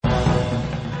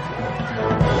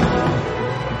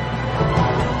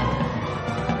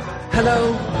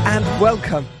Hello and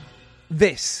welcome.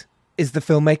 This is the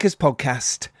Filmmakers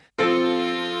Podcast.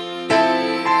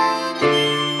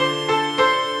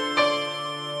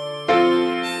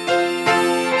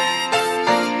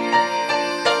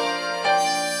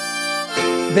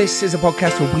 This is a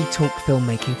podcast where we talk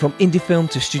filmmaking, from indie film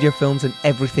to studio films and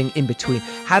everything in between.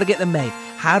 How to get them made,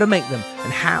 how to make them,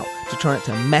 and how to try not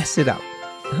to mess it up.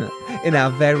 In our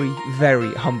very,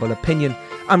 very humble opinion,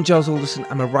 I'm Giles Alderson.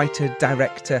 I'm a writer,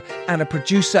 director, and a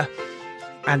producer.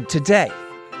 And today,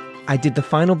 I did the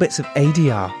final bits of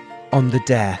ADR on The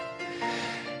Dare.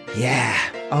 Yeah.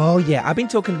 Oh, yeah. I've been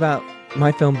talking about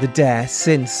my film, The Dare,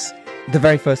 since the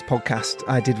very first podcast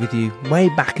I did with you way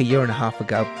back a year and a half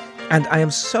ago. And I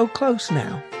am so close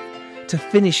now to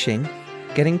finishing,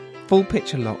 getting full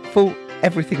picture lock, full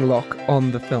everything lock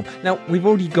on the film. Now, we've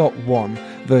already got one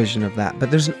version of that, but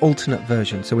there's an alternate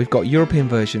version. So we've got a European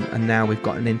version, and now we've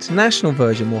got an international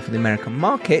version, more for the American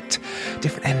market,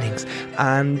 different endings.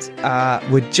 And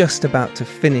we're just about to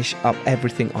finish up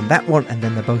everything on that one, and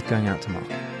then they're both going out to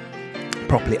market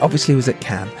properly. Obviously, it was at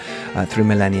Cannes through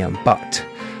Millennium, but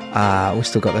we've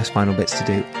still got those final bits to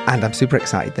do, and I'm super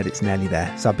excited that it's nearly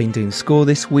there. So I've been doing score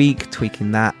this week,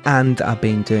 tweaking that, and I've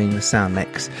been doing the sound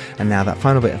mix, and now that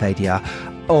final bit of ADR.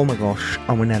 Oh my gosh,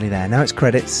 and we're nearly there. Now it's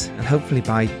credits, and hopefully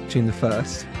by June the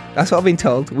 1st, that's what I've been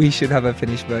told, we should have a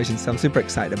finished version, so I'm super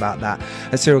excited about that.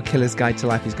 A Serial Killer's Guide to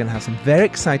Life is going to have some very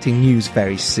exciting news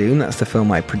very soon. That's the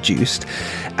film I produced,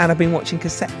 and I've been watching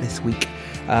Cassette this week,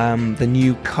 the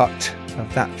new cut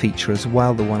of that feature as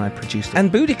well, the one I produced.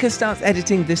 And Boudica starts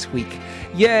editing this week.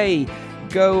 Yay!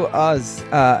 Go us!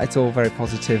 It's all very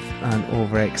positive and all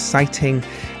very exciting.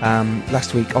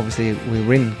 Last week, obviously, we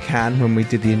were in Cannes when we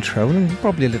did the intro, and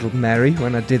probably a little merry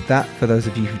when I did that, for those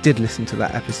of you who did listen to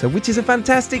that episode, which is a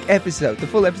fantastic episode. The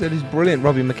full episode is brilliant.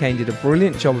 Robbie McCain did a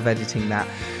brilliant job of editing that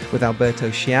with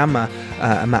Alberto Sciamma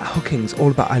and Matt Hookings,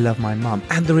 all about I Love My Mum.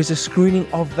 And there is a screening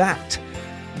of that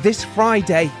this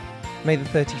Friday, May the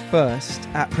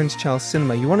 31st, at Prince Charles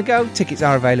Cinema. You want to go? Tickets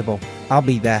are available. I'll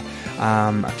be there.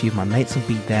 A few of my mates will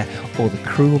be there. All the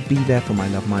crew will be there from I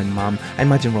Love My Mum. I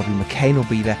imagine Robbie McCain will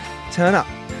be there. Turn up.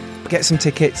 Get some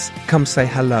tickets. Come say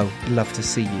hello. Love to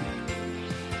see you.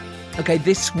 Okay,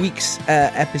 this week's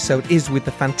episode is with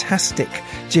the fantastic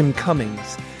Jim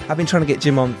Cummings. I've been trying to get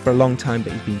Jim on for a long time,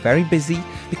 but he's been very busy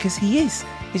because he's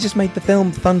just made the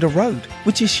film Thunder Road,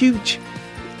 which is huge.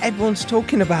 Everyone's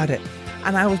talking about it.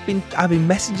 And I've been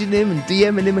messaging him and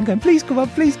DMing him and going, please come on,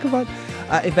 please come on.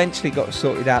 Eventually got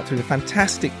sorted out through the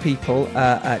fantastic people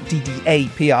at DDA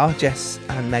PR, Jess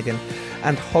and Megan,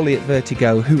 and Holly at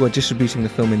Vertigo, who are distributing the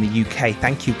film in the UK.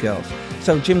 Thank you, girls.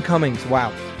 So Jim Cummings,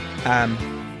 wow.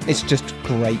 It's just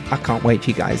great. I can't wait for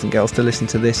you guys and girls to listen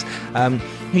to this.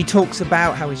 He talks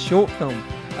about how his short film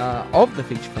of the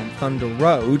feature film, Thunder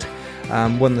Road,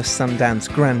 won the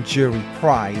Sundance Grand Jury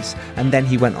Prize, and then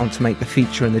he went on to make the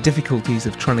feature and the difficulties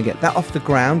of trying to get that off the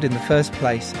ground in the first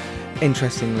place,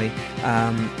 interestingly,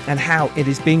 and how it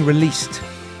is being released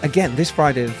again this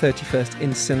Friday the 31st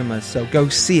in cinemas. So go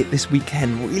see it this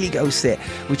weekend, really go see it.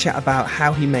 We chat about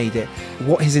how he made it,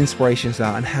 what his inspirations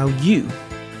are, and how you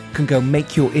can go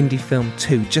make your indie film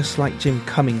too, just like Jim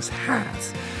Cummings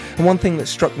has. And one thing that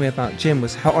struck me about Jim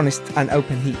was how honest and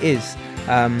open he is.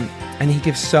 And he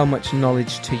gives so much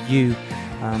knowledge to you.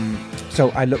 So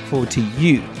I look forward to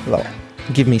you. Well,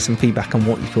 give me some feedback on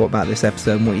what you thought about this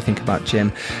episode and what you think about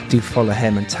Jim. Do follow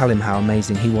him and tell him how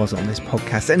amazing he was on this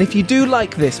podcast. And if you do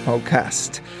like this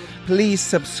podcast, please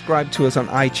subscribe to us on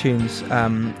iTunes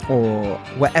or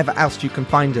wherever else you can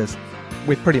find us.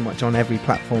 We're pretty much on every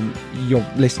platform you're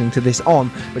listening to this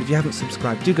on. But if you haven't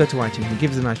subscribed, do go to iTunes and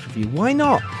give us a nice review. Why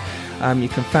not? You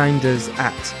can find us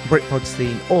at Britpod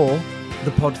Scene or the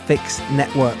Podfix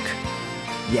Network.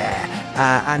 Yeah.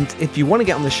 And if you want to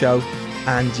get on the show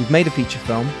and you've made a feature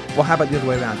film, well, how about the other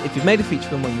way around? If you've made a feature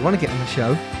film and you want to get on the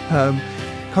show,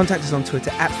 contact us on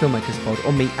Twitter at FilmmakersPod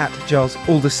or me at Giles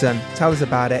Alderson. Tell us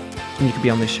about it and you can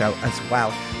be on the show as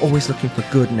well. Always looking for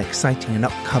good and exciting and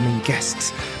upcoming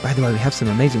guests. By the way, we have some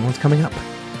amazing ones coming up.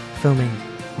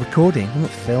 Recording. I'm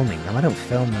not filming them. I don't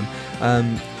film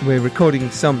them. We're recording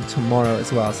some tomorrow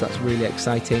as well, so that's really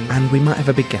exciting. And we might have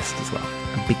a big guest as well.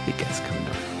 A big guest coming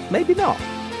up. Maybe not.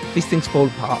 These things fall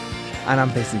apart and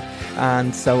I'm busy.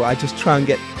 And so I just try and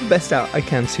get the best out I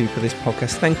can too for this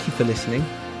podcast. Thank you for listening.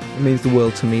 It means the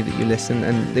world to me that you listen,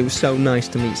 and it was so nice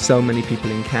to meet so many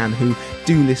people in Cannes who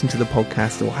do listen to the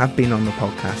podcast or have been on the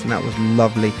podcast, and that was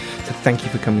lovely. So thank you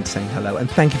for coming to saying hello,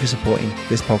 and thank you for supporting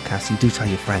this podcast, and do tell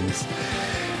your friends.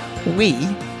 We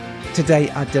today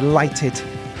are delighted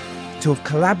to have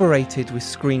collaborated with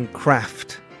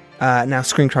Screencraft Now,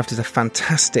 Screencraft is a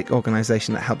fantastic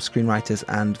organisation that helps screenwriters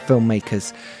and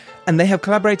filmmakers. And they have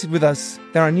collaborated with us.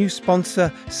 They're our new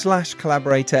sponsor /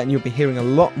 collaborator, and you'll be hearing a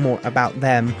lot more about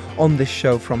them on this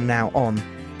show from now on.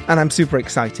 And I'm super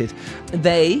excited.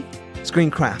 They,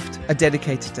 Screencraft, are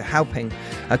dedicated to helping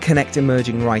connect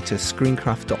emerging writers,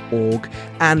 screencraft.org,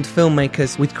 and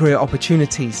filmmakers with career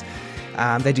opportunities.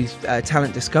 They do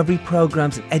talent discovery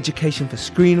programs and education for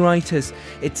screenwriters.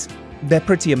 They're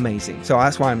pretty amazing, so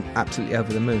that's why I'm absolutely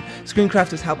over the moon. Screencraft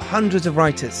has helped hundreds of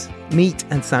writers meet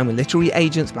and sign with literary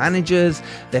agents, managers.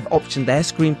 They've optioned their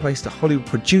screenplays to Hollywood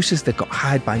producers. They've got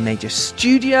hired by major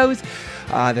studios.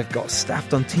 They've got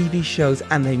staffed on TV shows,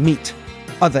 and they meet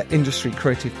other industry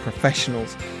creative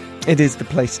professionals. It is the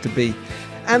place to be.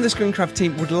 And the Screencraft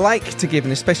team would like to give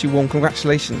an especially warm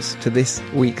congratulations to this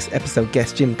week's episode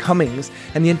guest, Jim Cummings,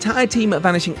 and the entire team at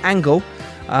Vanishing Angle,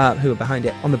 who are behind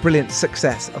it, on the brilliant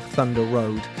success of Thunder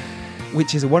Road,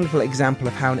 which is a wonderful example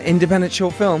of how an independent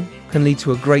short film can lead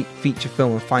to a great feature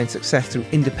film and find success through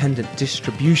independent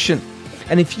distribution.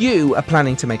 And if you are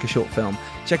planning to make a short film,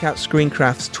 check out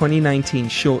Screencraft's 2019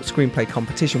 Short Screenplay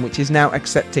Competition, which is now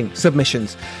accepting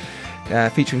submissions,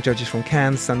 featuring judges from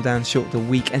Cannes, Sundance, Short of the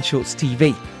Week and Shorts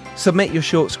TV. Submit your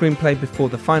short screenplay before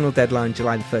the final deadline,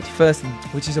 July the 31st,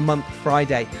 which is a month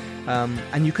Friday.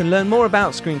 And you can learn more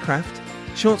about Screencraft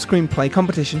Short Screenplay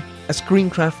Competition at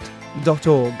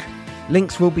screencraft.org.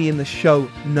 Links will be in the show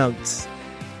notes.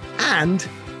 And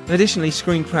additionally,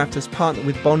 Screencraft has partnered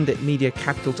with Bondit Media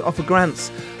Capital to offer grants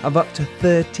of up to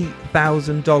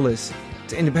 $30,000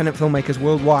 to independent filmmakers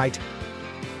worldwide.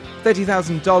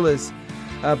 $30,000,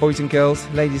 boys and girls,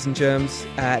 ladies and germs.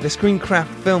 The Screencraft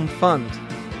Film Fund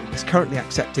is currently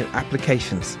accepting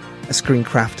applications at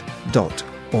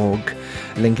screencraft.org.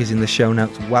 Link is in the show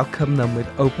notes. Welcome them with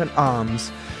open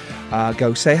arms.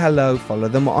 Go say hello, follow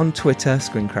them on Twitter,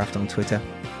 Screencraft on Twitter,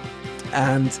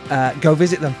 and go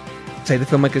visit them. Say the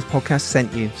Filmmakers Podcast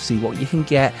sent you. See what you can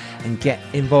get and get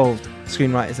involved.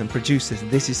 Screenwriters and producers,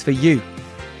 this is for you.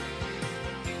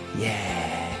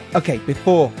 Yeah. Okay,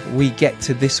 before we get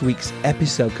to this week's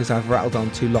episode, because I've rattled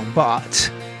on too long, but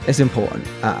it's important.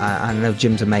 I know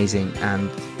Jim's amazing,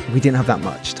 and we didn't have that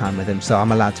much time with him, so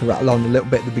I'm allowed to rattle on a little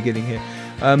bit at the beginning here.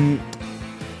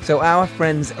 So our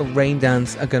friends at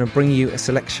Raindance are going to bring you a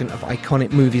selection of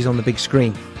iconic movies on the big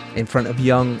screen in front of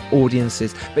young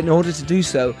audiences. But in order to do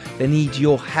so, they need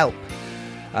your help.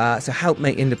 So help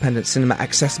make independent cinema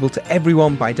accessible to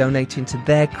everyone by donating to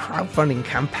their crowdfunding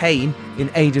campaign in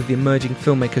aid of the emerging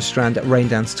filmmaker strand at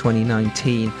Raindance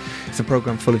 2019. It's a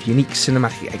program full of unique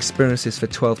cinematic experiences for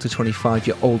 12 to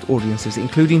 25-year-old audiences,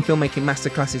 including filmmaking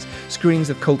masterclasses, screenings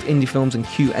of cult indie films and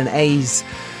Q&As.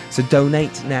 So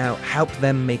donate now, help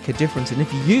them make a difference. And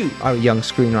if you are a young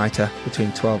screenwriter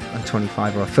between 12 and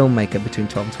 25 or a filmmaker between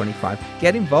 12 and 25,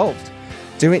 get involved.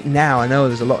 Do it now. I know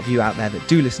there's a lot of you out there that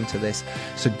do listen to this,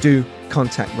 so do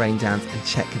contact Raindance and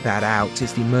check that out.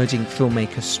 It's the emerging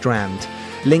filmmaker strand.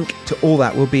 Link to all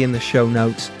that will be in the show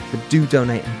notes, but do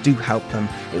donate and do help them.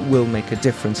 It will make a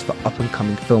difference for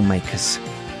up-and-coming filmmakers,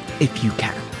 if you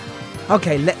can.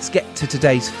 Okay, let's get to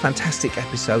today's fantastic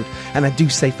episode, and I do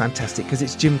say fantastic because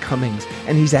it's Jim Cummings,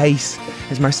 and he's ace,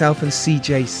 as myself and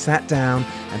CJ sat down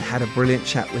and had a brilliant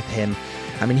chat with him.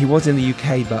 I mean, he was in the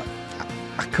UK, but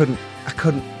I couldn't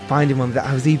find him on that.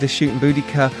 I was either shooting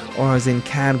Boudica or I was in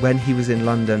Cannes when he was in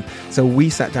London. So we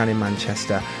sat down in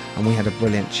Manchester and we had a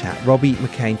brilliant chat. Robbie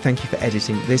McCain, thank you for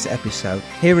editing this episode.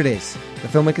 Here it is, the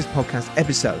Filmmakers Podcast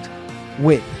episode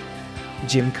with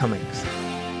Jim Cummings.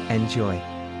 Enjoy.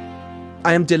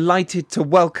 I am delighted to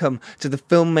welcome to the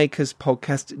Filmmakers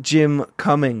Podcast Jim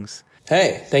Cummings.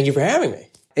 Hey, thank you for having me.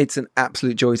 It's an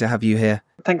absolute joy to have you here.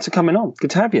 Thanks for coming on.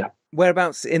 Good to have you.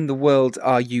 Whereabouts in the world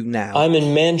are you now? I'm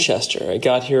in Manchester. I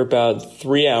got here about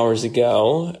 3 hours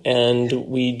ago, and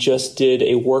we just did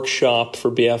a workshop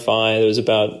for BFI. There was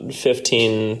about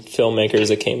 15 filmmakers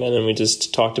that came in, and we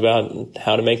just talked about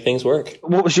how to make things work.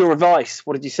 What was your advice?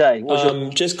 What did you say?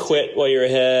 Just quit while you're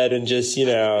ahead and just,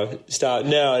 stop.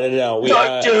 No.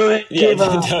 Don't do it. Yeah,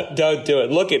 don't do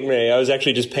it. Look at me. I was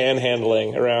actually just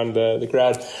panhandling around the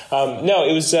crowd. No,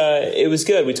 it was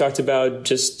good. We talked about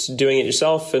just doing it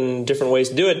yourself and different ways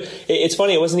to do it. It's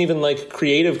funny, it wasn't even like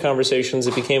creative conversations.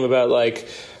 It became about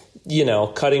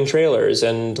cutting trailers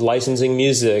and licensing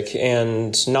music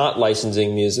and not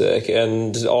licensing music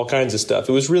and all kinds of stuff.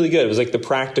 It was really good. It was like the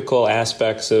practical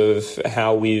aspects of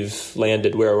how we've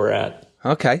landed where we're at.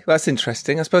 Okay, that's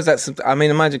interesting. I suppose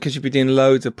imagine because you'd be doing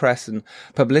loads of press and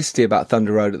publicity about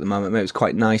Thunder Road at the moment. Maybe it's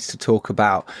quite nice to talk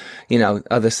about,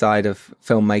 other side of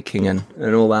filmmaking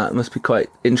and all that. It must be quite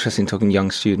interesting talking to young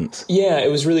students. Yeah,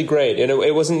 it was really great. And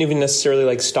it wasn't even necessarily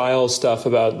like style stuff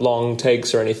about long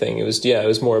takes or anything. It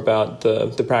was more about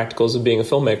the practicals of being a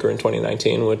filmmaker in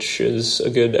 2019, which is a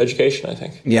good education, I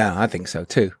think. Yeah, I think so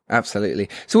too. Absolutely.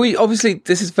 So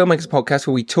this is Filmmakers Podcast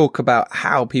where we talk about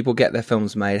how people get their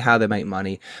films made, how they make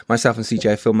money. Myself and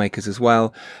CJ are filmmakers as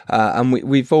well. And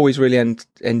we've always really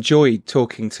enjoyed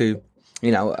talking to,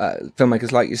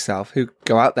 filmmakers like yourself who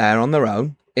go out there on their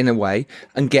own in a way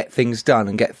and get things done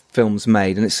and get films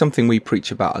made. And it's something we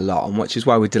preach about a lot, and which is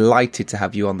why we're delighted to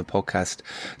have you on the podcast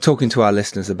talking to our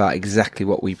listeners about exactly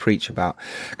what we preach about,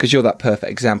 because you're that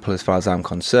perfect example as far as I'm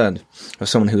concerned of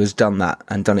someone who has done that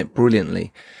and done it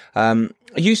brilliantly.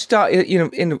 You started,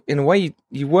 in a way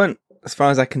you weren't, as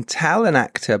far as I can tell, an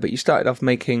actor, but you started off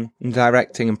making and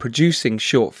directing and producing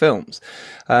short films.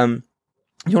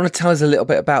 You want to tell us a little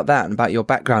bit about that and about your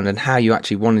background and how you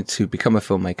actually wanted to become a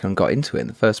filmmaker and got into it in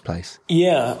the first place?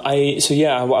 Yeah,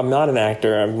 I'm not an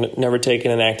actor. I've never taken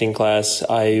an acting class.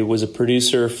 I was a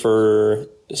producer for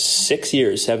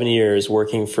 7 years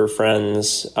working for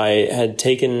friends. I had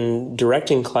taken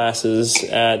directing classes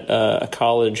at a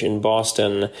college in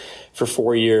Boston for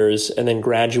 4 years and then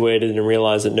graduated and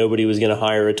realized that nobody was going to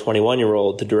hire a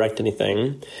 21-year-old to direct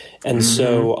anything. And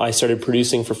so I started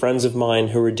producing for friends of mine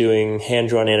who were doing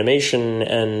hand-drawn animation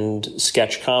and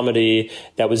sketch comedy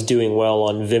that was doing well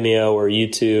on Vimeo or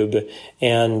YouTube.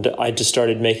 And I just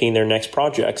started making their next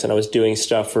projects. And I was doing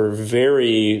stuff for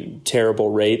very terrible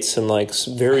rates and like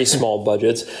very small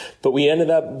budgets. But we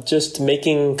ended up just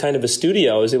making kind of a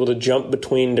studio. I was able to jump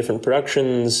between different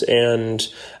productions, and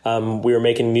we were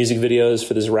making music videos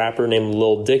for this rapper named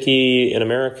Lil Dicky in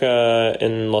America,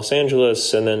 in Los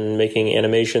Angeles, and then making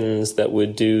animations that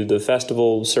would do the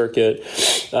festival circuit.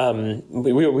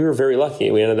 We were very lucky.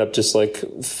 We ended up just like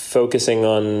focusing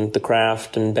on the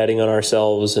craft and betting on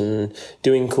ourselves and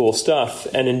doing cool stuff.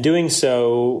 And in doing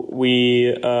so,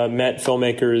 we met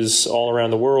filmmakers all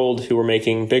around the world who were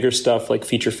making bigger stuff like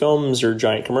feature films or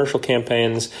giant commercial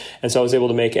campaigns. And so I was able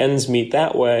to make ends meet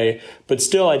that way. But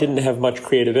still, I didn't have much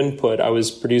creative input. I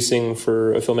was producing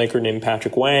for a filmmaker named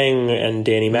Patrick Wang and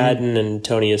Danny Madden and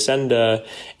Tony Ascenda,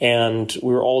 and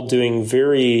we were all doing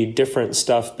very different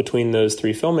stuff between those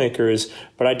three filmmakers,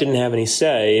 but I didn't have any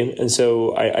say. And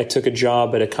so I took a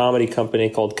job at a comedy company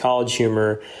called College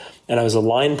Humor, and I was a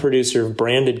line producer of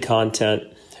branded content,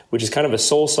 which is kind of a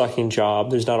soul-sucking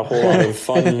job. There's not a whole lot of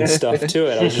fun stuff to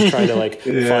it. I was just trying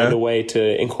to find a way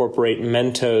to incorporate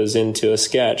Mentos into a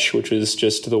sketch, which was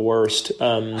just the worst.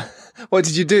 What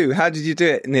did you do? How did you do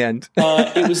it in the end?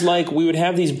 It was like we would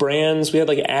have these brands. We had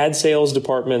like ad sales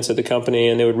departments at the company,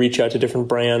 and they would reach out to different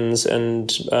brands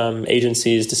and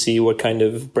agencies to see what kind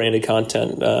of branded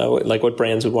content, like what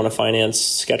brands would want to finance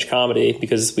sketch comedy,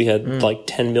 because we had like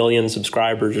 10 million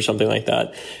subscribers or something like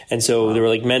that. And so they were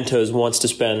like, Mentos wants to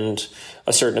spend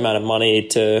a certain amount of money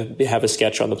to have a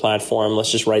sketch on the platform.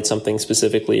 Let's just write something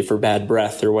specifically for bad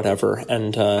breath or whatever.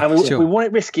 And we want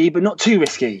it risky, but not too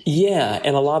risky. Yeah.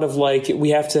 And a lot of like, we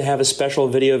have to have a special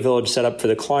video village set up for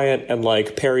the client and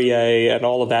like Perrier and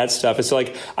all of that stuff. It's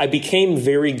like, I became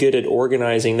very good at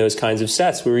organizing those kinds of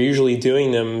sets. We were usually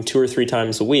doing them 2 or 3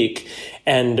 times a week.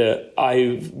 And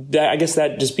I guess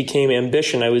that just became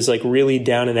ambition. I was like really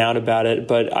down and out about it,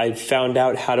 but I found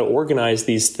out how to organize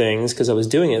these things because I was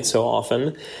doing it so often.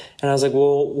 And I was like,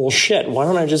 well, shit, why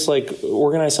don't I just like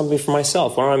organize something for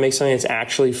myself? Why don't I make something that's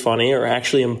actually funny or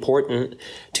actually important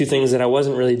to things that I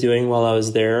wasn't really doing while I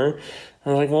was there? And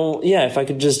I was like, well, yeah, if I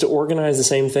could just organize the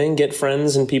same thing, get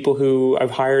friends and people who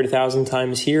I've hired 1,000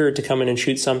 times here to come in and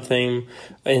shoot something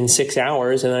in 6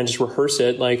 hours and then just rehearse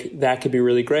it, like that could be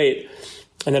really great.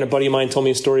 And then a buddy of mine told me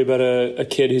a story about a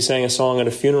kid who sang a song at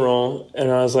a funeral.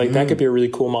 And I was like, that could be a really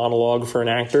cool monologue for an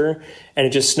actor. And it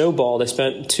just snowballed. I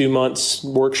spent 2 months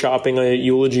workshopping a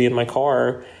eulogy in my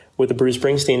car with a Bruce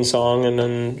Springsteen song and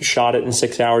then shot it in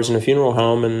 6 hours in a funeral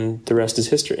home. And the rest is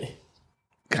history.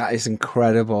 That is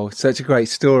incredible. Such a great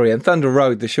story. And Thunder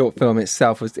Road, the short film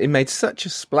itself, it made such a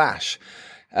splash,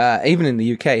 even in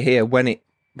the UK here, when it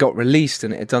got released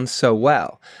and it had done so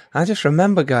well. I just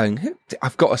remember going,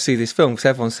 I've got to see this film, because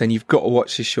everyone's saying you've got to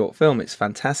watch this short film. It's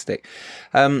fantastic.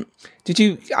 Did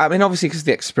you, I mean, obviously because of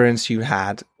the experience you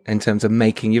had in terms of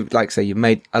making, you like say, you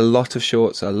made a lot of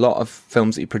shorts, a lot of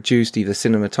films that you produced, either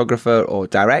cinematographer or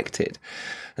directed.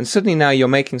 And suddenly now you're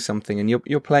making something and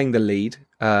you're playing the lead.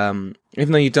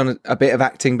 Even though you've done a bit of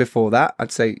acting before that,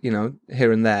 I'd say,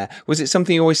 here and there. Was it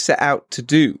something you always set out to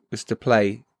do, was to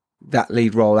play that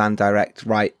lead role and direct,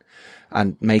 write,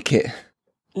 and make it?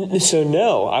 So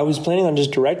no, I was planning on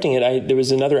just directing it. There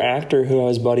was another actor who I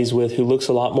was buddies with who looks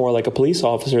a lot more like a police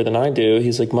officer than I do.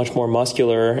 He's like much more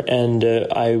muscular, and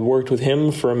I worked with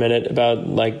him for a minute about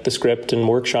like the script and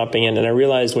workshopping it. And I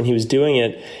realized when he was doing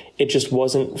it, it just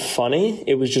wasn't funny.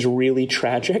 It was just really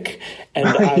tragic. And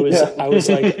I was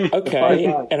like, okay.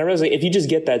 And I realized like, if you just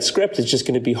get that script, it's just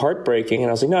going to be heartbreaking. And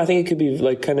I was like, no, I think it could be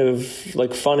like kind of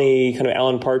like funny, kind of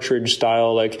Alan Partridge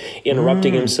style, like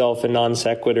interrupting himself in non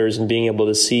sequiturs and being able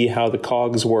to see how the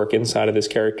cogs work inside of this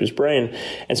character's brain.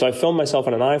 And so I filmed myself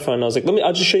on an iPhone. And I was like,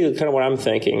 I'll just show you kind of what I'm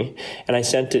thinking. And I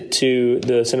sent it to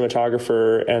the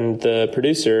cinematographer and the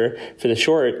producer for the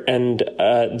short. And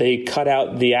they cut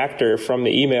out the actor from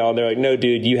the email. They're like, no,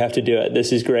 dude, you have to do it.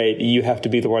 This is great. You have to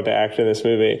be the one to act in this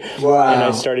movie. Wow. And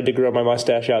I started to grow my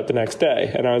mustache out the next day.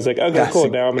 And I was like, okay, cool.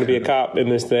 Now I'm going to be a cop in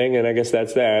this thing. And I guess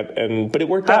that's that. But it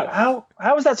worked out. How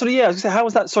was that sort of, I was going to say, how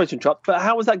was that, sorry to interrupt, but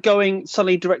how was that going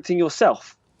suddenly directing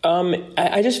yourself?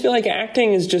 I just feel like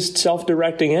acting is just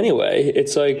self-directing anyway.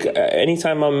 It's like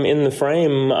anytime I'm in the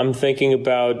frame, I'm thinking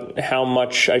about how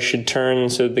much I should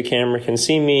turn so the camera can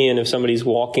see me, and if somebody's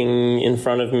walking in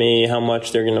front of me, how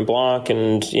much they're going to block.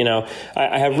 And,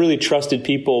 I have really trusted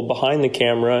people behind the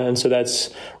camera, and so that's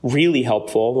really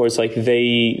helpful, where it's like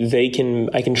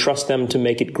I can trust them to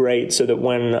make it great, so that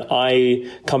when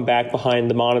I come back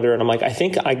behind the monitor and I'm like, I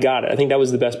think I got it. I think that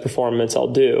was the best performance I'll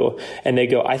do. And they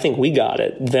go, I think we got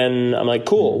it. Then I'm like,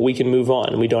 cool, we can move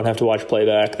on. We don't have to watch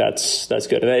playback. That's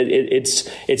good.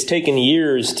 It's taken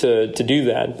years to do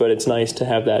that, but it's nice to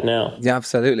have that now. Yeah,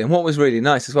 absolutely. And what was really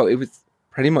nice as well, it was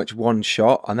pretty much one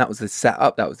shot, and that was the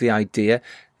setup. That was the idea.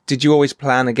 Did you always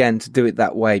plan again to do it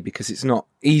that way? Because it's not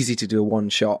easy to do a one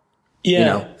shot.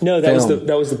 Yeah, no, that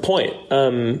was the point.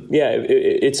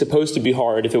 It's supposed to be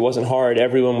hard. If it wasn't hard,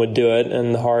 everyone would do it,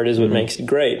 and the hard is what makes it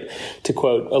great, to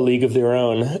quote A League of Their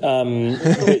Own.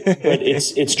 But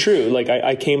it's true. Like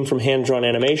I came from hand-drawn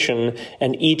animation,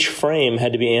 and each frame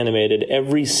had to be animated.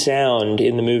 Every sound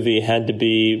in the movie had to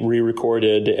be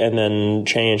re-recorded and then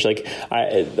changed. Like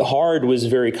hard was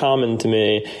very common to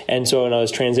me, and so when I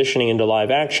was transitioning into live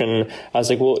action, I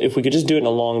was like, well, if we could just do it in a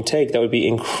long take, that would be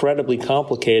incredibly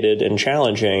complicated and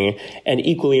challenging and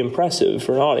equally impressive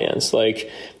for an audience. Like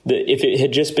if it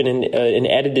had just been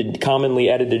an commonly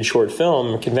edited short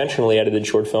film, conventionally edited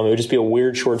short film, it would just be a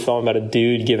weird short film about a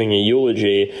dude giving a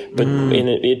eulogy. But in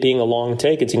it being a long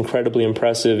take, it's incredibly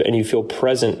impressive, and you feel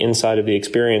present inside of the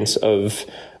experience of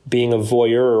being a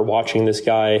voyeur or watching this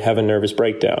guy have a nervous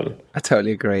breakdown. I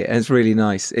totally agree. And it's really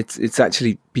nice. It's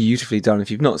actually beautifully done.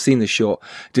 If you've not seen the short,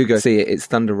 do go see it. It's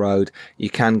Thunder Road. You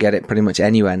can get it pretty much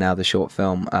anywhere now, the short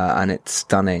film, and it's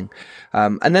stunning.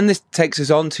 And then this takes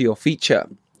us on to your feature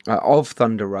of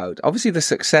Thunder Road. Obviously, the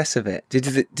success of it.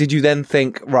 Did you then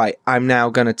think, right, I'm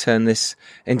now going to turn this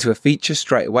into a feature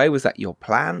straight away? Was that your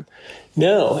plan?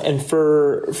 No, and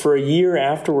for a year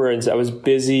afterwards, I was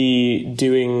busy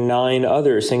doing 9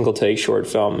 other single take short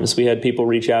films. We had people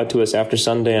reach out to us after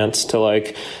Sundance to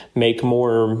like make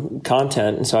more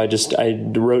content, and so I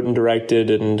wrote and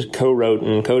directed and co-wrote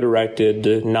and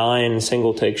co-directed 9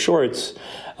 single take shorts.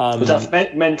 Was that for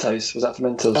Mentos? Was that for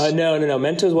Mentos? No.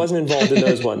 Mentos wasn't involved in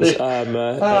those ones. This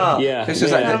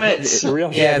was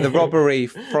like the Robbery,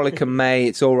 Frolic and May,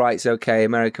 It's All Right, It's Okay,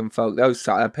 American Folk, those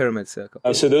Pyramid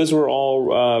Circle. So those were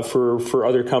all for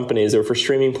other companies. They were for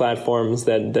streaming platforms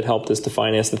that helped us to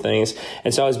finance the things.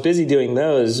 And so I was busy doing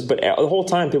those, but the whole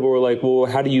time people were like, well,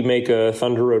 how do you make a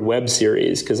Thunder Road web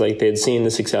series? Because like they had seen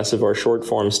the success of our short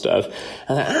form stuff.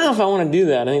 I was like, I don't know if I want to do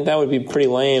that. I think that would be pretty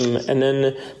lame. And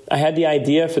then I had the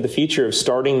idea for the feature of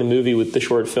starting the movie with the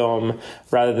short film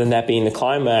rather than that being the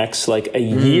climax like a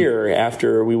year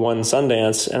after we won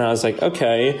Sundance. And I was like,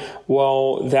 okay,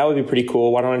 well, that would be pretty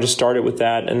cool. Why don't I just start it with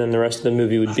that? And then the rest of the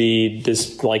movie would be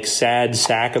this like sad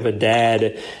sack of a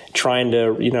dad trying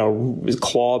to,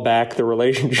 claw back the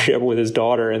relationship with his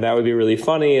daughter. And that would be really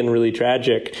funny and really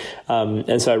tragic.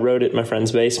 And so I wrote it in my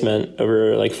friend's basement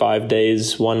over like 5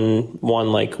 days, one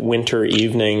like winter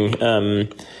evening.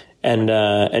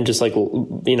 And just like,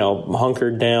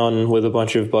 hunkered down with a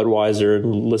bunch of Budweiser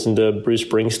and listened to Bruce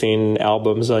Springsteen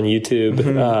albums on YouTube.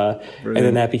 And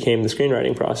then that became the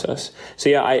screenwriting process. So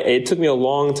yeah, it took me a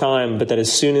long time, but then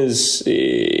as soon as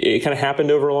it kind of happened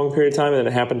over a long period of time, and then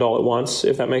it happened all at once,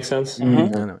 if that makes sense.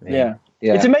 Yeah.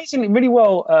 It's amazingly really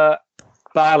well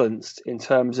balanced in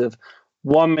terms of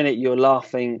 1 minute you're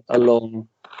laughing along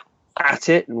at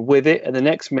it and with it, and the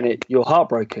next minute you're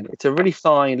heartbroken. It's a really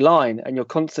fine line, and you're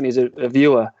constantly as a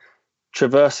viewer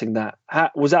traversing that.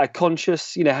 was that a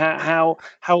conscious? How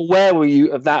aware were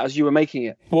you of that as you were making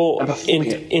it? Well,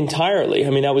 entirely. I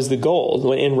mean, that was the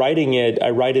goal. In writing it, I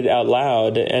write it out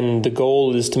loud, and the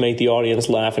goal is to make the audience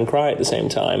laugh and cry at the same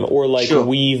time, or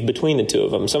weave between the two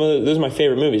of them. Those are my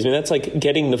favorite movies. I mean, that's like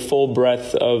getting the full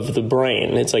breadth of the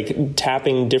brain. It's like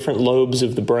tapping different lobes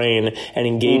of the brain and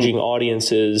engaging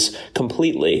audiences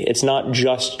completely. It's not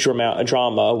just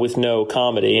drama with no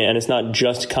comedy, and it's not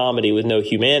just comedy with no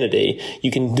humanity.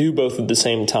 You can do both at the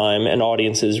same time, and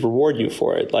audiences reward you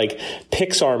for it. Like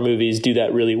Pixar movies do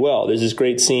that really well. There's this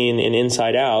great scene in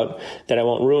Inside Out that I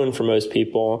won't ruin for most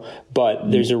people,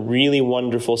 but there's a really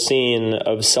wonderful scene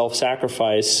of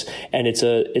self-sacrifice, and it's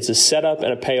a setup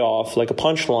and a payoff, like a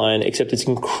punchline, except it's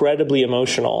incredibly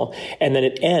emotional. And then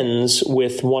it ends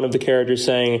with one of the characters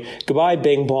saying, "Goodbye,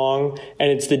 Bing Bong,"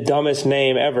 and it's the dumbest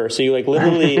name ever. So you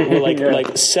literally were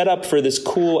like set up for this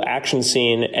cool action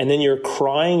scene, and then you're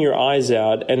crying your eyes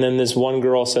out, and then this one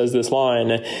girl says this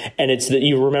line, and it's that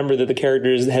you remember that the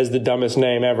character has the dumbest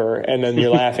name ever, and then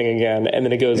you're laughing again, and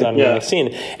then it goes on to the next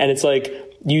scene. And it's like,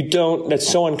 that's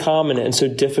so uncommon and so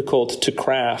difficult to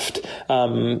craft,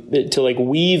 to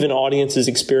weave an audience's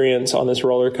experience on this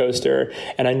roller coaster.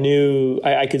 And I knew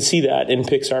I could see that in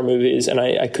Pixar movies, and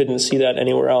I couldn't see that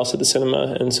anywhere else at the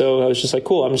cinema. And so I was just like,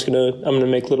 cool, I'm going to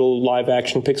make little live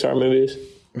action Pixar movies.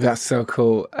 That's so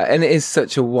cool. And it is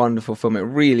such a wonderful film. It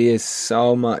really is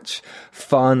so much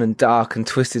fun and dark and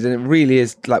twisted. And it really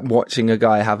is like watching a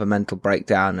guy have a mental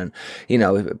breakdown and,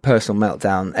 a personal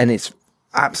meltdown. And it's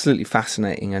absolutely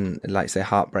fascinating and, like you say,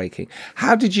 heartbreaking.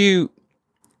 How did you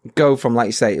go from, like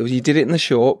you say, you did it in the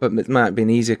short, but it might have been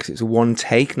easier because it's a one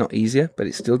take, not easier, but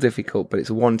it's still difficult, but it's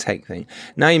a one take thing.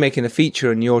 Now you're making a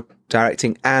feature and you're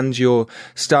directing and you're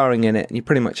starring in it and you're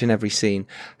pretty much in every scene.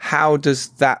 How does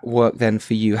that work then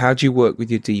for you? How do you work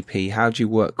with your DP? How do you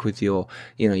work with your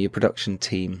production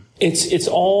team? It's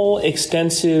all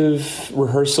extensive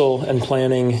rehearsal and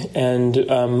planning, and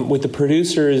with the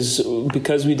producers,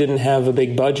 because we didn't have a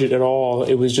big budget at all,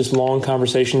 it was just long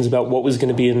conversations about what was going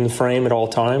to be in the frame at all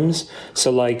times.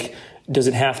 So does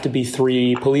it have to be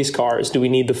 3 police cars? Do we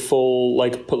need the full,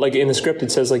 in the script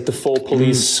it says the full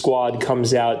police squad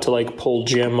comes out to pull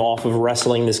Jim off of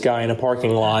wrestling this guy in a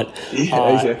parking lot.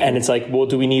 Exactly. And it's well,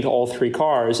 do we need all 3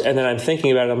 cars? And then I'm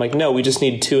thinking about it, I'm like, no, we just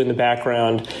need 2 in the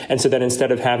background. And so then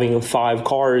instead of having 5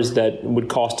 cars that would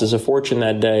cost us a fortune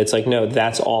that day, it's no,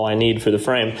 that's all I need for the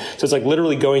frame. So it's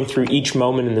literally going through each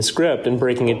moment in the script and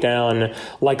breaking it down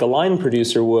like a line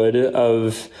producer would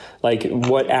of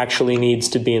what actually needs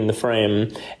to be in the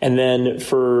frame. And then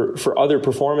for other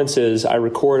performances, I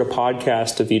record a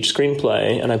podcast of each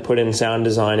screenplay and I put in sound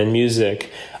design and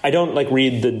music. I don't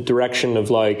read the direction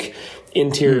of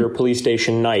interior police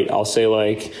station night. I'll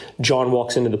say John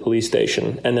walks into the police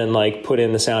station, and then put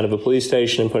in the sound of a police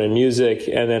station and put in music,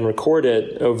 and then record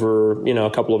it over a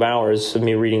couple of hours of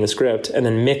me reading the script, and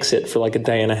then mix it for a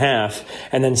day and a half,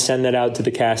 and then send that out to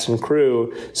the cast and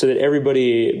crew so that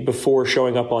everybody before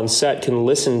showing up on set can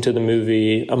listen to the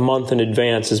movie a month in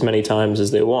advance as many times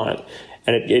as they want.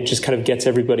 And it just kind of gets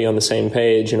everybody on the same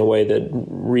page in a way that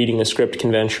reading a script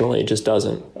conventionally just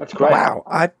doesn't. That's great. Wow,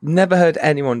 I've never heard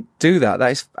anyone do that.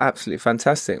 That is absolutely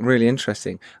fantastic, really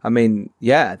interesting. I mean,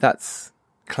 yeah, that's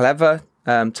clever,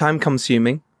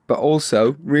 time-consuming, but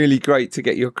also really great to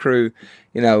get your crew,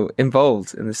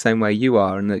 involved in the same way you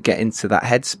are and get into that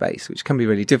headspace, which can be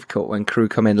really difficult when crew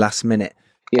come in last minute.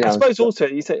 I suppose also,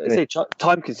 you say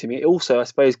time-consuming, it also, I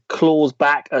suppose, claws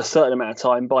back a certain amount of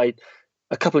time by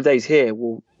a couple of days here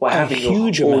will have a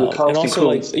huge amount, and also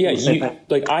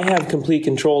I have complete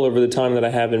control over the time that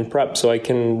I have in prep, so I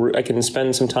can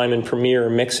spend some time in Premiere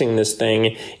mixing this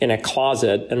thing in a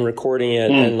closet and recording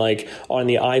it and on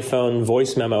the iPhone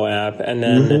voice memo app, and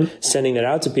then sending that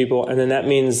out to people, and then that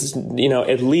means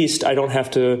at least I don't have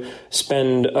to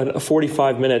spend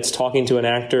 45 minutes talking to an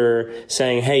actor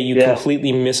saying, "Hey, you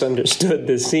completely misunderstood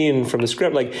this scene from the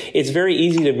script." It's very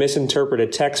easy to misinterpret a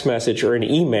text message or an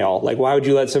email. Why would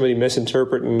you let somebody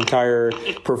misinterpret an entire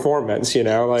performance?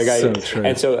 So true.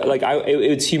 And so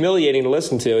it's humiliating to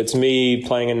listen to. It's me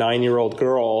playing a 9-year-old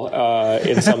girl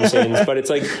in some scenes, but it's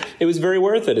it was very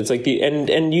worth it. It's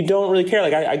and you don't really care.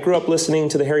 I grew up listening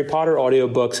to the Harry Potter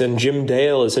audiobooks, and Jim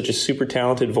Dale is such a super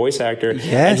talented voice actor.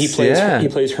 Yes, and he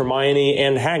plays Hermione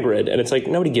and Hagrid, and it's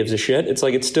nobody gives a shit. It's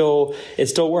it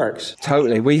still works.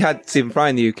 Totally. We had Stephen Fry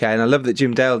in the UK, and I love that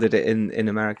Jim Dale did it in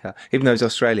America, even though he's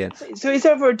Australian. So is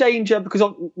there ever a danger, because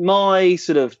of my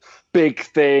sort of big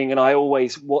thing, and I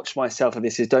always watch myself on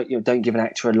this, is don't give an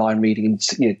actor a line reading,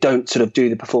 and don't sort of do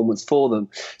the performance for them.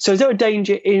 So is there a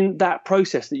danger in that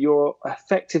process that you're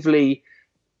effectively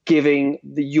giving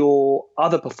your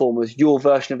other performers your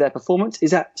version of their performance? Is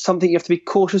that something you have to be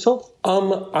cautious of?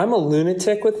 I'm a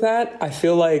lunatic with that. I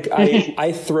feel like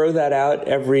I throw that out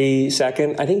every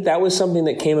second. I think that was something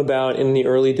that came about in the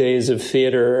early days of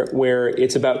theater, where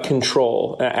it's about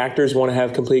control. Actors want to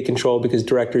have complete control because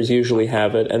directors usually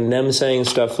have it. And them saying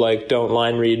stuff like, don't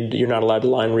line read, you're not allowed to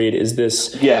line read, is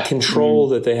this control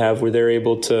that they have where they're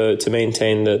able to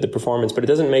maintain the performance. But it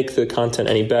doesn't make the content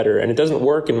any better. And it doesn't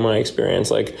work in my experience.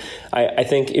 Like, I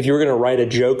think if you were going to write a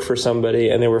joke for somebody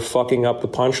and they were fucking up the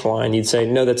punchline, you'd say,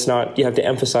 no, that's not, you have to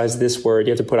emphasize this word.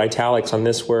 You have to put italics on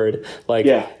this word. Like,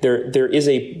 there is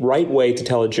a right way to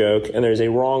tell a joke and there's a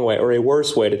wrong way or a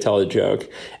worse way to tell a joke.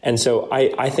 And so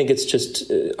I think it's just,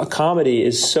 a comedy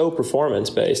is so performance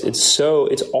based. It's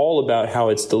all about how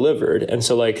it's delivered. And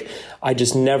so, like, I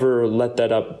just never let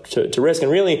that up to risk.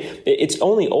 And really, it's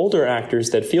only older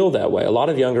actors that feel that way. A lot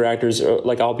of younger actors,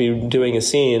 like, I'll be doing a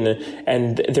scene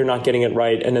and they're not getting it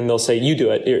right, and then they'll say, you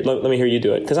do it. Here, let me hear you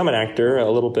do it. Because I'm an actor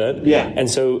a little bit. Yeah. And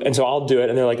so I'll do it,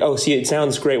 and they're like, oh, see, it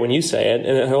sounds great when you say it.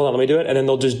 And then, hold on, let me do it. And then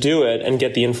they'll just do it and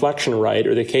get the inflection right,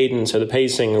 or the cadence, or the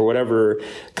pacing, or whatever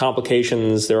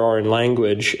complications there are in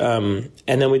language. And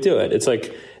then we do it. It's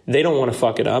like, they don't want to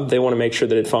fuck it up. They want to make sure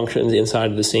that it functions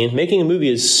inside of the scene. Making a movie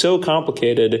is so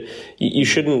complicated, you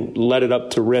shouldn't let it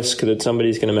up to risk that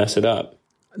somebody's going to mess it up.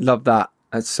 Love that.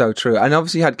 That's so true. And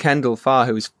obviously you had Kendall Farr,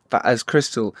 who was as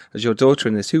Crystal, as your daughter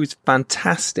in this, who was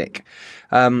fantastic.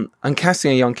 And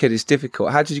casting a young kid is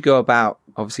difficult. How did you go about,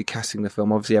 obviously, casting the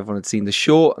film? Obviously, everyone had seen the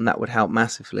short, and that would help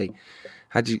massively.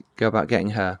 How did you go about getting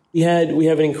her? We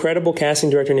have an incredible casting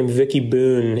director named Vicky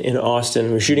Boone in Austin.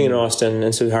 We were shooting in Austin,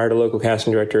 and so we hired a local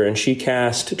casting director, and she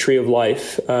cast Tree of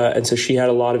Life. And so she had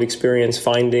a lot of experience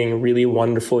finding really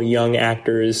wonderful young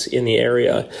actors in the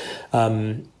area.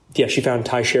 She found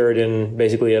Ty Sheridan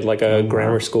basically at like a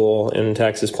grammar school in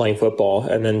Texas playing football.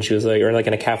 And then she was like, or like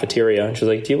in a cafeteria. And she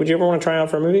was like, would you ever want to try out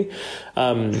for a movie?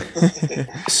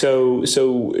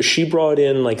 So she brought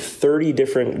in like 30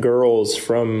 different girls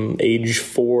from age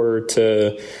 4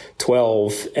 to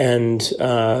 12. And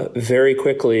very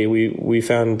quickly we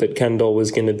found that Kendall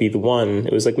was going to be the one.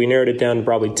 It was like we narrowed it down to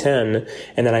probably 10.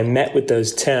 And then I met with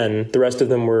those 10. The rest of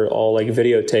them were all like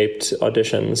videotaped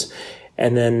auditions.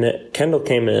 And then Kendall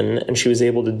came in, and she was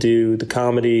able to do the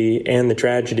comedy and the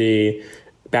tragedy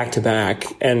back to back,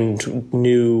 and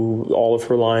knew all of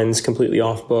her lines completely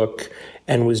off book,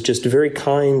 and was just very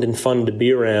kind and fun to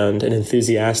be around, and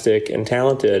enthusiastic and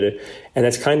talented. And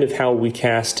that's kind of how we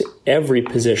cast every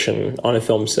position on a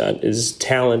film set, is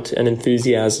talent and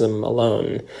enthusiasm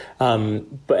alone.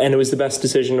 And it was the best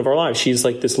decision of our lives. She's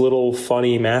like this little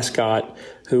funny mascot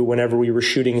who, whenever we were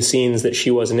shooting scenes that she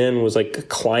wasn't in, was like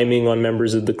climbing on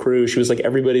members of the crew. She was like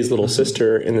everybody's little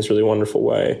sister in this really wonderful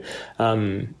way.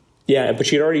 But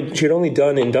she'd only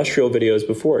done industrial videos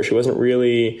before. She wasn't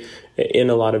really in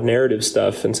a lot of narrative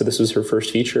stuff, and so this was her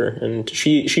first feature. And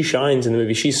she shines in the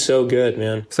movie. She's so good,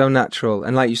 man. So natural,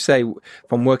 and like you say,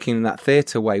 from working in that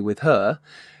theatre way with her,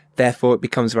 therefore it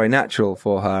becomes very natural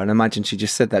for her. And imagine she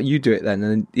just said that, you do it then,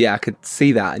 and I could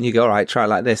see that, and you go, all right, try it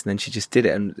like this, and then she just did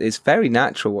it, and it's very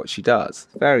natural what she does.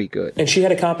 Very good. And she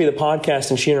had a copy of the podcast,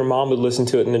 and she and her mom would listen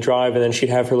to it in the drive, and then she'd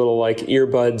have her little like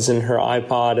earbuds in her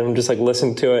iPod and just like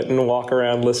listen to it and walk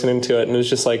around listening to it, and it was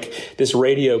just like this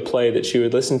radio play that she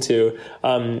would listen to.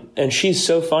 And she's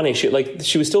so funny. She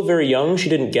was still very young. She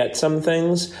didn't get some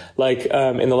things, like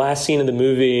in the last scene of the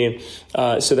movie,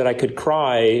 so that I could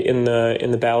cry in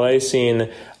the ballet scene,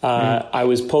 I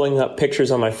was pulling up pictures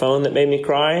on my phone that made me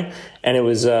cry, and it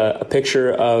was a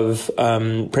picture of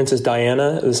Princess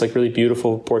Diana. It was like really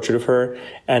beautiful portrait of her,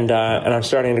 and I'm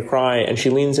starting to cry, and she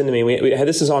leans into me.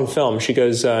 This is on film. She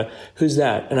goes, "Who's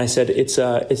that?" And I said,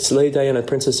 "It's Lady Diana,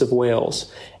 Princess of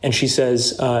Wales." And she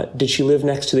says, "Did she live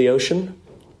next to the ocean?"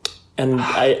 And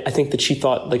I think that she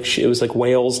thought like it was like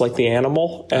whales, like the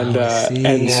animal, and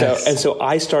so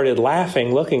I started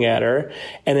laughing, looking at her,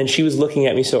 and then she was looking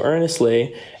at me so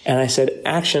earnestly, and I said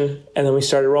action, and then we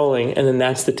started rolling, and then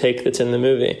that's the take that's in the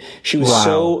movie. She was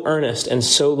so earnest and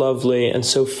so lovely and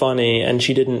so funny, and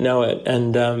she didn't know it,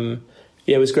 and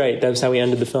it was great. That was how we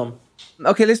ended the film.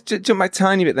 Okay, let's jump back a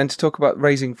tiny bit then to talk about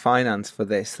raising finance for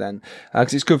this then.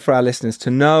 Because it's good for our listeners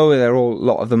to know. They're all, a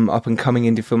lot of them up and coming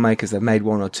indie filmmakers. They've made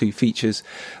 1 or 2 features,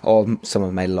 or some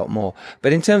have made a lot more.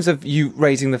 But in terms of you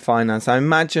raising the finance, I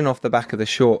imagine off the back of the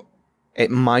short,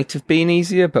 it might have been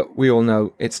easier, but we all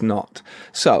know it's not.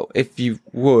 So if you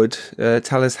would,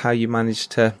 tell us how you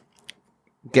managed to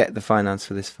get the finance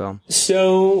for this film?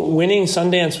 So winning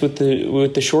Sundance with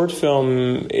the short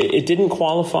film, it didn't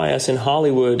qualify us in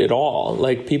Hollywood at all.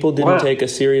 Like, people didn't take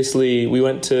us seriously. We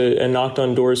went to and knocked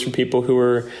on doors for people who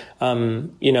were,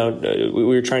 we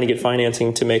were trying to get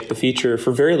financing to make the feature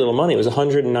for very little money. It was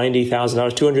 $190,000,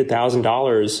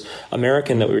 $200,000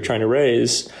 American that we were trying to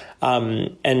raise.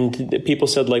 And people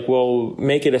said, like, well,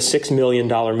 make it a $6 million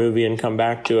movie and come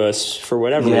back to us for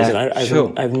whatever reason.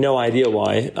 I have no idea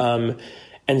why.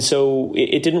 And so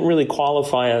it didn't really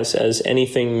qualify us as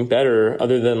anything better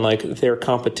other than like their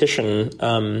competition.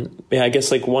 I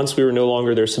guess like once we were no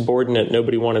longer their subordinate,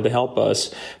 nobody wanted to help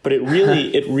us. But it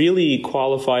really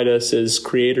qualified us as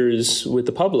creators with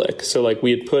the public. So like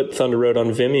we had put Thunder Road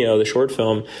on Vimeo, the short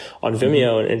film on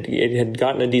Vimeo, and it had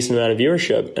gotten a decent amount of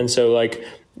viewership. And so like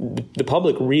the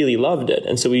public really loved it.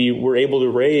 And so we were able to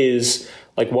raise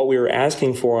like what we were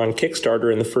asking for on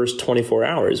Kickstarter in the first 24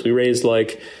 hours. We raised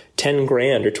like 10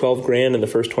 grand or 12 grand in the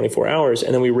first 24 hours.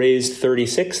 And then we raised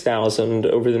 36,000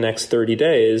 over the next 30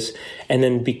 days. And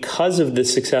then because of the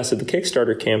success of the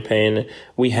Kickstarter campaign,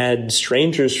 we had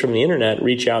strangers from the internet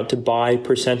reach out to buy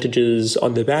percentages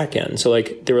on the back end. So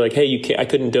like, they were like, hey, I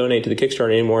couldn't donate to the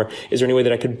Kickstarter anymore. Is there any way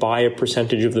that I could buy a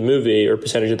percentage of the movie or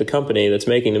percentage of the company that's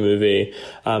making the movie?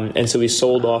 And so we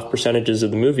sold off percentages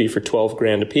of the movie for 12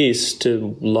 grand a piece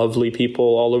to lovely people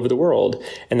all over the world.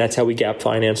 And that's how we gap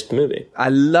financed the movie. I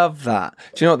love that.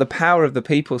 Do you know what? The power of the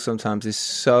people sometimes is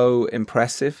so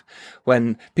impressive.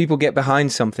 When people get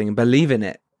behind something and believe in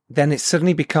it, then it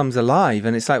suddenly becomes alive.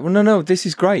 And it's like, well, no, this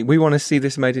is great. We want to see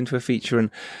this made into a feature. And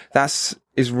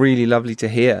is really lovely to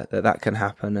hear that can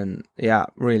happen. And yeah,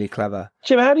 really clever.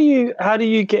 Jim, how do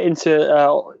you get into,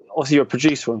 obviously you're a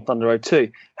producer on Thunder Road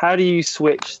too. How do you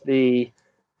switch the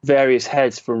various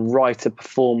heads from writer,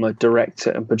 performer, director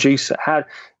and producer?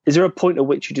 Is there a point at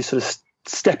which you just sort of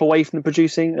step away from the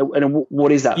producing, and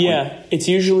what is that point? It's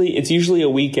usually a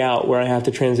week out where I have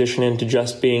to transition into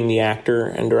just being the actor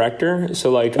and director. So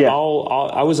like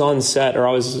I was on set, or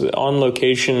I was on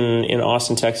location in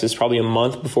Austin, Texas probably a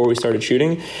month before we started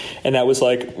shooting, and that was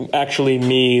like actually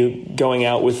me going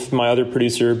out with my other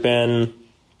producer Ben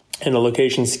and a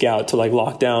location scout to like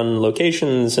lock down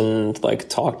locations and like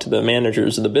talk to the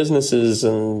managers of the businesses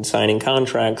and signing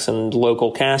contracts and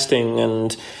local casting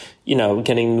and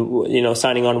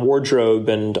signing on wardrobe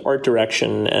and art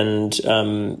direction and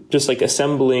just like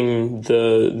assembling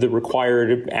the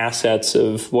required assets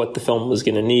of what the film was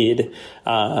going to need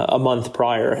a month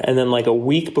prior. And then like a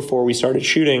week before we started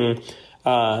shooting,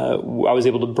 I was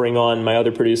able to bring on my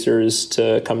other producers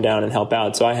to come down and help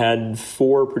out. So I had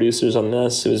 4 producers on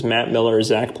this. It was Matt Miller,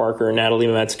 Zach Parker, Natalie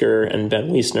Metzger, and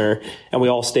Ben Wiesner. And we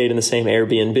all stayed in the same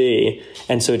Airbnb.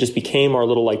 And so it just became our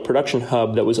little like production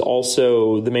hub that was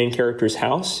also the main character's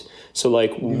house. So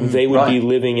like they would be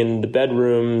living in the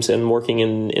bedrooms and working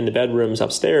in the bedrooms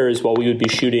upstairs while we would be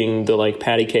shooting the like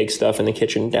patty cake stuff in the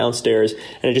kitchen downstairs.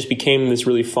 And it just became this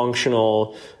really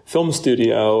functional film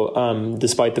studio,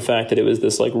 despite the fact that it was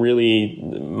this like really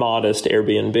modest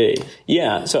Airbnb.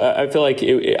 Yeah. So I feel like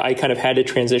I kind of had to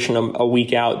transition a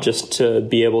week out just to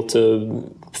be able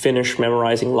to finish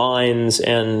memorizing lines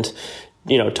and,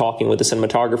 talking with the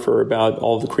cinematographer about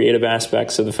all the creative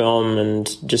aspects of the film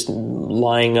and just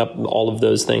lining up all of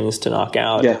those things to knock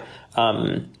out. Yeah.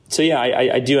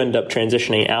 I do end up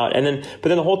transitioning out, but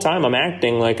then the whole time I'm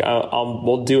acting, like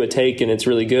we'll do a take and it's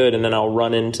really good, and then I'll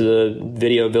run into the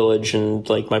video village and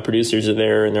like my producers are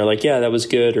there and they're like, yeah, that was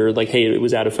good, or like, hey, it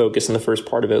was out of focus in the first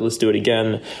part of it, let's do it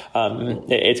again.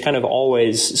 It's kind of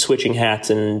always switching hats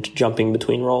and jumping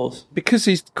between roles. Because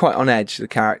he's quite on edge, the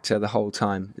character, the whole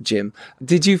time, Jim.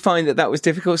 Did you find that was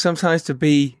difficult sometimes to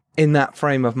be in that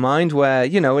frame of mind where,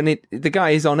 the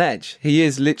guy is on edge. He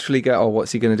is literally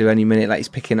what's he going to do any minute? Like he's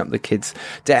picking up the kid's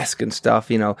desk and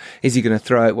stuff, is he going to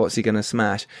throw it? What's he going to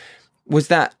smash? Was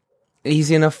that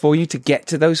easy enough for you to get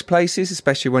to those places,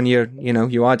 especially when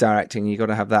you are directing, you got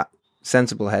to have that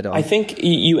sensible head on? I think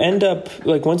you end up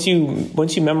like once you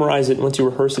memorize it, once you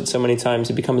rehearse it so many times,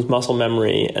 it becomes muscle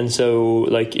memory. And so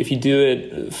like if you do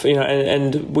it,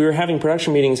 and we were having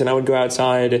production meetings and I would go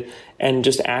outside and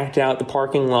just act out the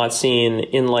parking lot scene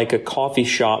in like a coffee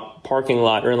shop parking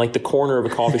lot or in like the corner of a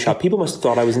coffee shop. People must have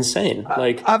thought I was insane.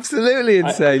 Like absolutely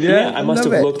insane. I must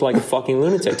have looked like a fucking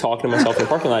lunatic talking to myself in the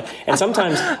parking lot. And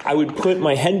sometimes I would put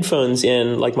my headphones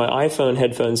in, like my iPhone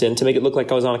headphones in, to make it look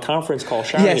like I was on a conference call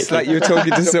shouting. Yes, like you were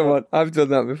talking to someone. I've done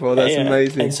that before. That's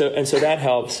amazing. And so that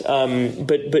helps.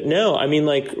 But no, I mean,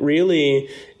 like really,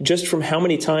 just from how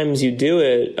many times you do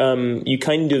it, you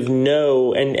kind of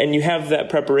know, and you have that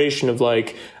preparation of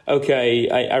like, okay,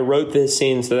 I wrote this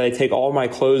scene so that I take all my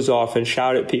clothes off and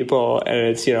shout at people,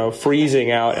 and it's,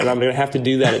 freezing out, and I'm going to have to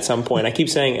do that at some point. I keep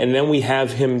saying, and then we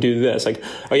have him do this. Like,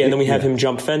 oh yeah, and then we have him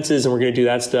jump fences, and we're going to do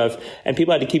that stuff. And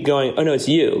people had to keep going, oh no, it's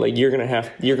you. Like, you're going to have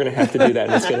to do that,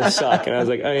 and it's going to suck. And I was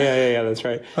like, oh yeah, that's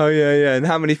right. Oh yeah. And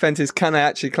how many fences can I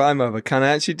actually climb over? Can I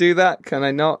actually do that? Can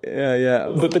I not?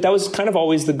 Yeah. But that was kind of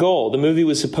always the goal. The movie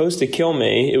was supposed to kill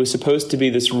me. It was supposed to be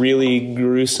this really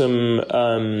gruesome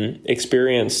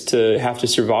experience to have to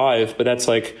survive, but that's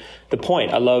like the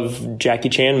point. I love Jackie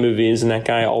Chan movies, and that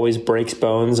guy always breaks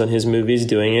bones on his movies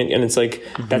doing it, and it's like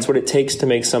that's what it takes to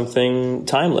make something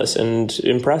timeless and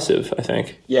impressive, I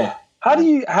think. Yeah. How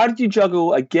did you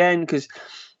juggle again? Because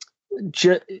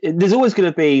there's always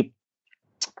going to be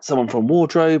someone from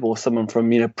wardrobe or someone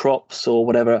from props or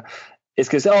whatever. It's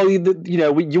because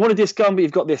you wanted this gun, but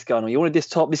you've got this gun, or you wanted this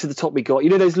top. This is the top we got.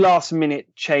 Those last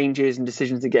minute changes and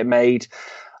decisions that get made.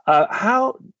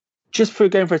 How, just for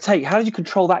going for a take, how did you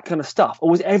control that kind of stuff? Or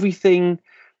was everything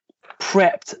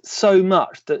prepped so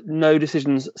much that no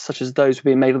decisions such as those were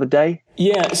being made on the day?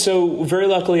 Yeah, so very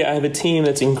luckily I have a team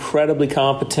that's incredibly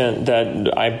competent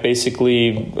that I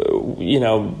basically,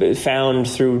 found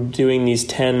through doing these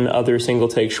 10 other single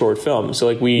take short films. So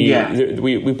like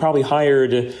we probably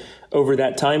hired over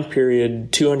that time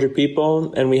period 200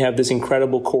 people, and we have this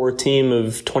incredible core team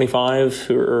of 25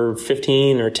 or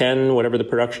 15 or 10, whatever the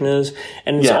production is,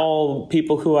 and it's all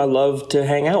people who I love to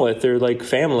hang out with. They're like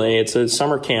family. It's a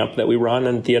summer camp that we run,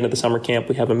 and at the end of the summer camp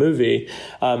we have a movie,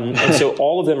 and so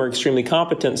all of them are extremely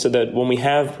competent, so that when we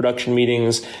have production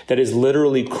meetings that is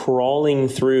literally crawling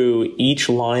through each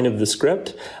line of the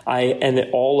script, and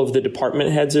all of the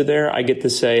department heads are there, I get to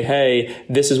say, hey,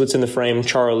 this is what's in the frame,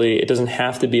 Charlie. It doesn't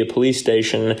have to be a police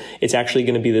station. It's actually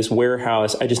going to be this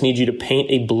warehouse. I just need you to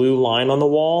paint a blue line on the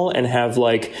wall and have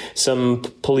like some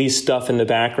police stuff in the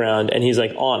background. And he's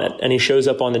like on it. And he shows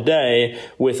up on the day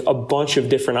with a bunch of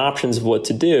different options of what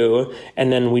to do.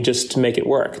 And then we just make it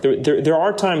work. There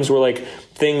are times where like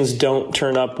things don't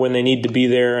turn up when they need to be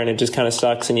there, and it just kind of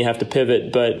sucks and you have to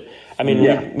pivot. But I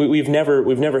mean, we've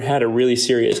never had a really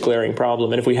serious glaring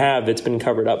problem. And if we have, it's been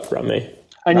covered up from me.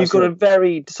 And you've got a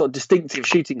very sort of distinctive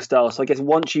shooting style. So I guess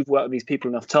once you've worked with these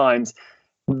people enough times,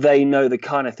 they know the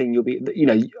kind of thing you'll be,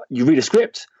 you read a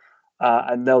script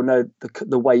and they'll know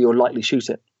the way you'll likely shoot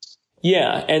it.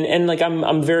 Yeah, and like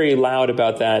I'm very loud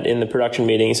about that in the production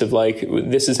meetings of like,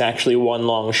 this is actually one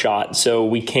long shot, so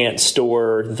we can't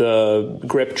store the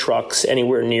grip trucks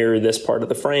anywhere near this part of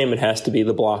the frame. It has to be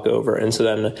the block over. And so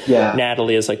then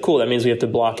Natalie is like, cool, that means we have to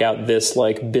block out this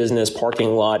like business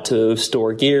parking lot to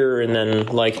store gear, and then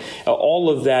like all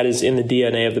of that is in the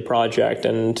DNA of the project.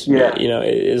 And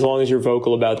as long as you're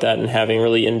vocal about that and having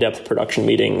really in-depth production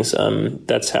meetings,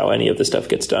 that's how any of the stuff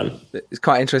gets done. It's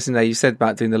quite interesting that you said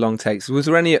about doing the long takes. Was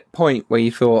there any point where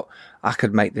you thought, I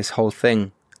could make this whole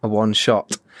thing a one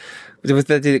shot?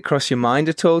 Did it cross your mind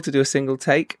at all to do a single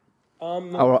take?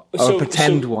 Or a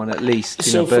pretend one at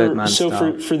least, Birdman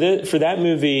style. For that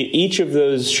movie, each of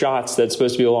those shots that's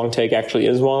supposed to be a long take actually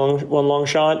is one long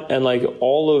shot, and like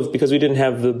because we didn't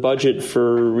have the budget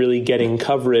for really getting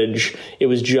coverage, it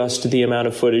was just the amount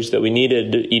of footage that we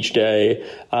needed each day.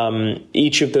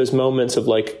 Each of those moments of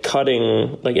like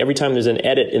cutting, like every time there's an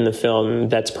edit in the film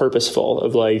that's purposeful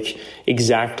of like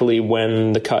exactly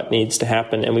when the cut needs to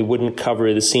happen, and we wouldn't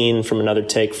cover the scene from another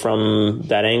take from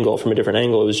that angle, from a different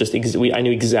angle. It was just I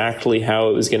knew exactly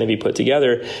how it was going to be put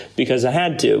together because I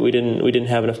had to. We didn't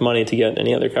have enough money to get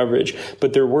any other coverage.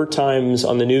 But there were times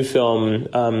on the new film,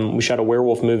 we shot a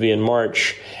werewolf movie in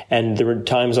March, and there were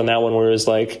times on that one where it was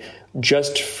like,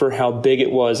 just for how big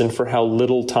it was and for how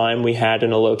little time we had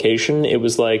in a location, it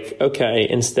was like, okay,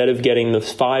 instead of getting the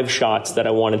 5 shots that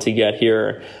I wanted to get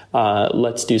here,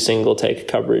 let's do single take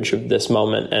coverage of this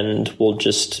moment and we'll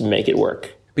just make it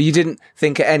work. But you didn't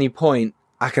think at any point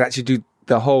I could actually do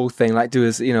the whole thing, like do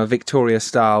a Victoria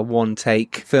style one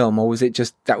take film, or was it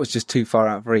just that was just too far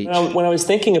out of reach? When I was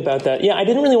thinking about that, I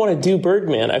didn't really want to do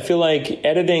Birdman. I feel like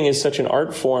editing is such an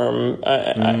art form.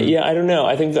 I don't know.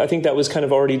 I think that was kind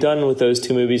of already done with those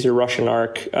 2 movies, or Russian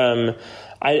Ark.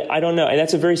 I don't know. And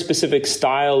that's a very specific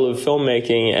style of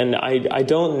filmmaking, and I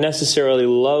don't necessarily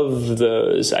love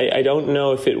those. I don't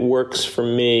know if it works for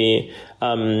me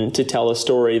to tell a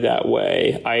story that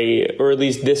way, or at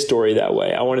least this story that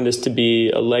way. I wanted this to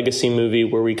be a legacy movie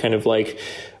where we kind of like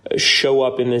show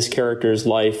up in this character's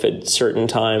life at certain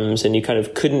times, and you kind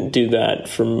of couldn't do that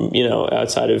from,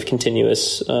 outside of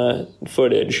continuous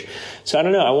footage. So I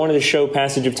don't know. I wanted to show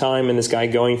passage of time and this guy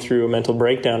going through a mental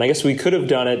breakdown. I guess we could have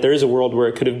done it. There is a world where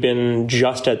it could have been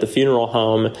just at the funeral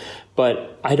home,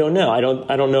 but I don't know. I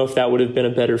don't know if that would have been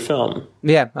a better film.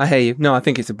 Yeah, I hear you. No, I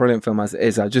think it's a brilliant film as it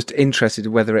is. I'm just interested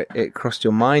whether it crossed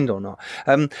your mind or not.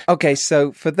 Okay,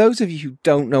 so for those of you who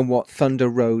don't know what Thunder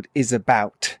Road is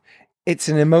about, it's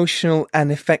an emotional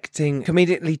and affecting,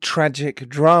 comedically tragic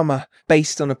drama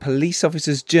based on a police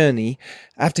officer's journey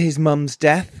after his mum's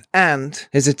death and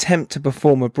his attempt to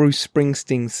perform a Bruce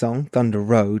Springsteen song, Thunder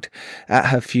Road, at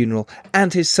her funeral,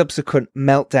 and his subsequent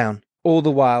meltdown, all the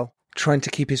while trying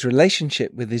to keep his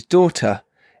relationship with his daughter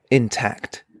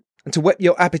intact. And to whet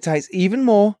your appetites even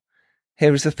more,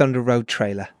 here is the Thunder Road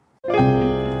trailer.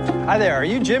 Hi there, are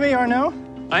you Jimmy Arnaud?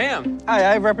 I am. Hi,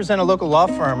 I represent a local law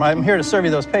firm. I'm here to serve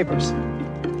you those papers.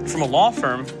 From a law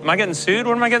firm? Am I getting sued?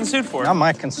 What am I getting sued for? Not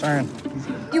my concern.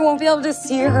 You won't be able to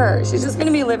see her. She's just gonna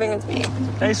be living with me.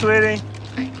 Hey, sweetie.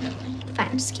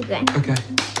 Fine, just keep going. Okay.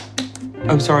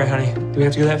 I'm sorry, honey. Do we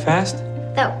have to go that fast?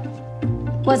 That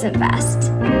wasn't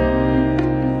fast.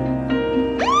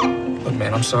 Look,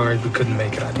 man, I'm sorry we couldn't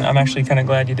make it. I'm actually kind of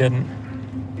glad you didn't.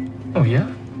 Oh, yeah?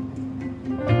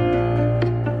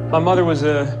 My mother was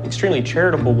an extremely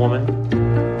charitable woman.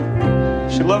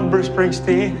 She loved Bruce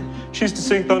Springsteen. She used to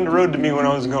sing Thunder Road to me when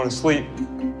I was going to sleep.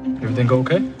 Everything go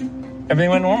okay? Everything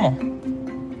went normal.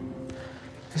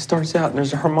 It starts out and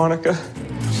there's a harmonica.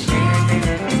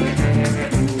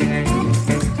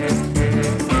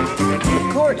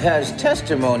 The court has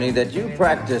testimony that you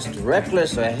practiced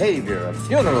reckless behavior at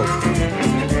funerals.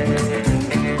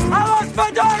 I lost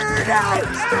my daughter today!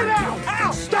 Stay down!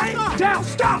 Ow! Stay down!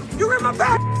 Stop! You ruined my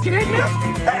back! You hit me?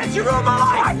 Yes, you ruined my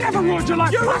life! I never ruined your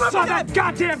life! I saw that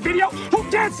goddamn video! Who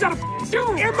danced at a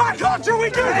funeral? In my culture, we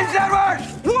do! Is that right?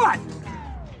 What?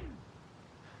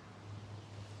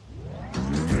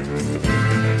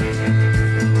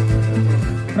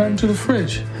 What happened to the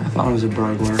fridge? I thought it was a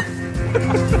burglar.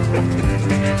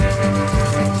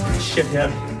 Shit,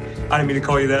 man. I didn't mean to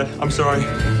call you that. I'm sorry.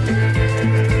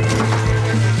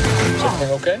 Is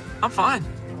everything okay? I'm fine.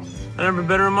 I never been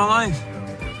better in my life.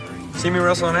 See me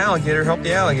wrestle an alligator, help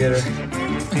the alligator.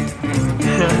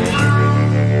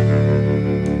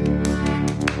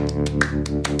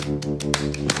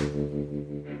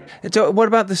 So what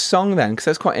about the song then? Because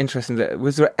that's quite interesting.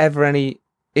 Was there ever any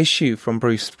issue from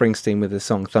Bruce Springsteen with the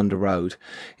song Thunder Road,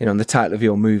 and the title of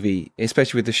your movie,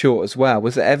 especially with the short as well?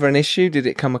 Was there ever an issue? Did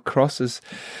it come across as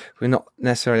we're not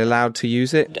necessarily allowed to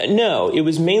use it? No, it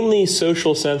was mainly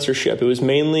social censorship. It was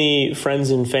mainly friends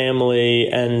and family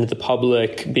and the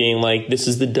public being like, this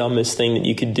is the dumbest thing that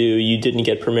you could do. You didn't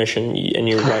get permission, and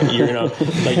you're right.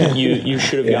 You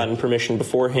should have gotten permission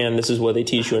beforehand. This is what they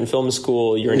teach you in film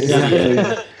school. You're an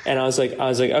idiot. And I was like,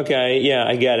 okay, yeah,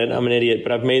 I get it. I'm an idiot,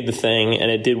 but I've made the thing, and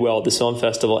it did well at this film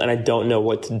festival, and I don't know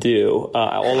what to do.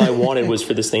 All I wanted was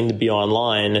for this thing to be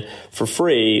online for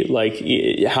free. Like,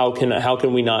 how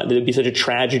can we not? It'd be such a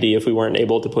tragedy if we weren't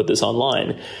able to put this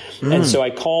online. And so I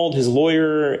called his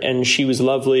lawyer, and she was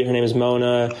lovely. Her name is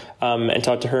Mona, and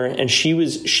talked to her, and she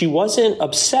wasn't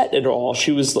upset at all.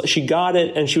 She got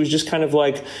it, and she was just kind of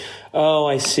like, oh,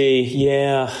 I see.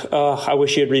 Yeah. I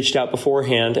wish you had reached out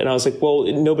beforehand. And I was like, well,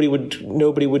 nobody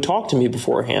would talk to me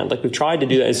beforehand. Like, we've tried to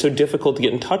do that. It's so difficult to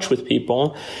get in touch with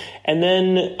people. And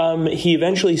then he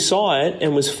eventually saw it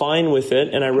and was fine with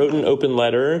it. And I wrote an open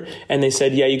letter, and they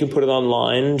said, yeah, you can put it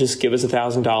online. Just give us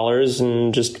 $1,000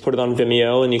 and just put it on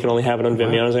Vimeo, and you can only have it on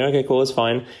Vimeo. And I was like, okay, cool, that's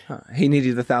fine. He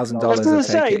needed $1,000. I was going to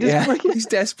say, he's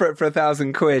desperate for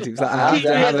 £1,000. He was like, I have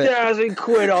to have it.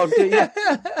 £1,000, I'll do it.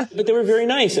 But they were very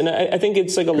nice, and I think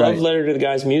it's like a love letter to the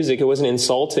guy's music. It wasn't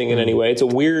insulting in any way. It's a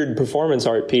weird performance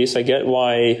art piece. I get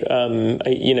why,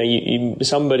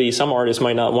 some artists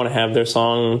might not want to have their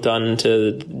song done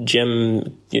to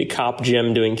Cop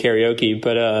Jim doing karaoke,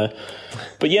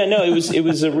 but yeah, no, it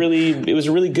was a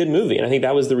really good movie, and I think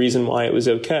that was the reason why it was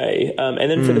okay.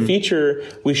 And then for the feature,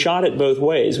 we shot it both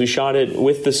ways. We shot it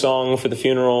with the song for the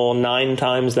funeral 9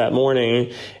 times that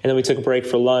morning, and then we took a break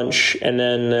for lunch, and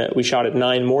then we shot it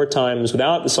 9 more times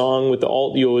without the song, with the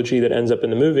alt eulogy that ends up in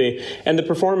the movie. And the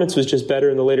performance was just better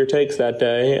in the later takes that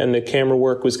day, and the camera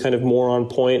work was kind of more on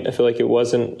point. I feel like it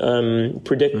wasn't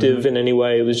predictive in any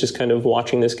way. It was just kind of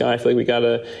watching this guy. I feel like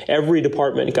every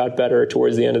department got better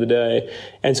towards the end of the day.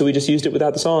 And so we just used it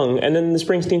without the song. And then the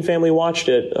Springsteen family watched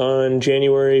it on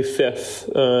January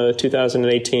 5th,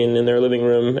 2018 in their living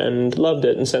room and loved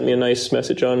it and sent me a nice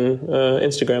message on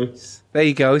Instagram. There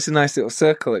you go. It's a nice little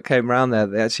circle that came around there.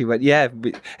 They actually went, yeah,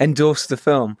 endorsed the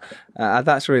film.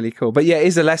 That's really cool. But yeah, it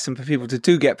is a lesson for people to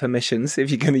do get permissions. If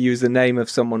you're going to use the name of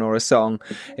someone or a song,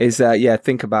 is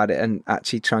think about it and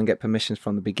actually try and get permissions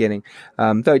from the beginning.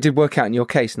 Though it did work out in your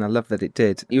case, and I love that it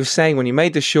did. You were saying when you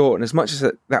made the short, and as much as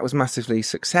that was massively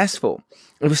successful,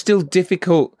 it was still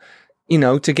difficult,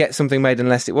 to get something made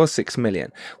unless it was 6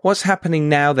 million. What's happening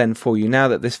now then for you, now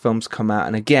that this film's come out?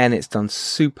 And again, it's done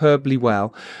superbly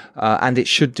well, and it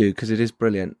should do because it is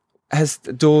brilliant. Has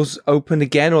the doors opened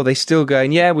again, or are they still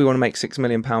going, yeah, we want to make £6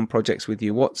 million projects with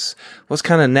you? What's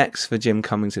kind of next for Jim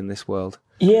Cummings in this world?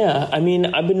 Yeah, I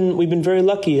mean, we've been very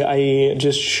lucky. I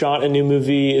just shot a new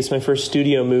movie. It's my first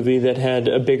studio movie that had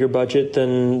a bigger budget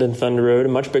than Thunder Road, a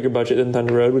much bigger budget than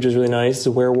Thunder Road, which is really nice. It's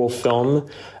a werewolf film.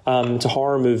 It's a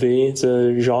horror movie. It's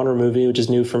a genre movie, which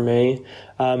is new for me.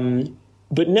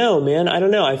 But no, man, I don't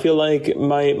know. I feel like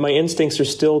my instincts are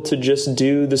still to just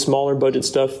do the smaller budget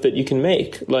stuff that you can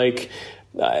make. Like,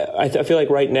 I feel like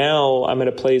right now I'm at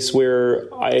a place where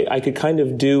I could kind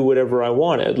of do whatever I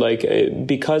wanted. Like,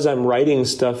 because I'm writing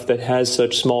stuff that has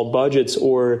such small budgets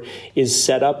or is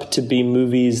set up to be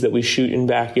movies that we shoot in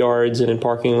backyards and in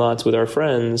parking lots with our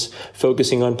friends,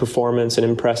 focusing on performance and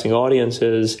impressing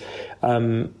audiences.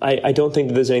 I don't think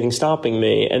that there's anything stopping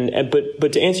me.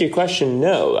 But to answer your question,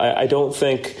 no, I don't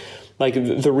think. Like,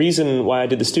 the reason why I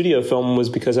did the studio film was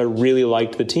because I really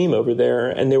liked the team over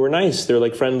there, and they were nice. They're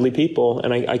like friendly people,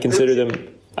 and I consider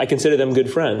them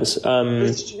good friends.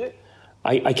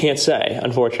 I can't say,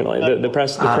 unfortunately. The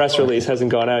press release hasn't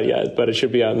gone out yet, but it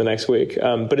should be out in the next week.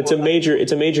 But it's a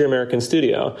major American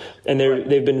studio, and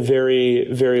they've been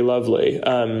very, very lovely.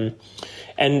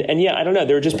 And yeah, I don't know.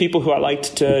 There were just people who I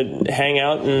liked to hang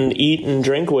out and eat and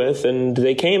drink with, and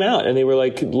they came out and they were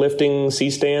like lifting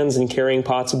C-stands and carrying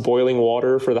pots of boiling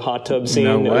water for the hot tub scene.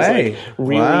 No way. It was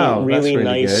like really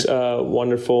nice, good.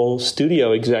 Wonderful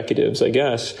studio executives, I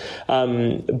guess.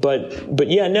 But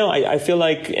yeah, no, I feel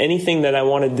like anything that I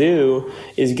want to do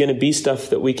is going to be stuff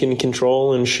that we can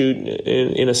control and shoot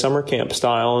in a summer camp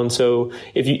style. And so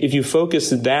if you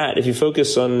focus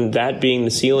on that being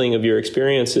the ceiling of your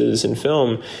experiences in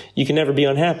film, you can never be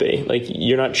unhappy. Like,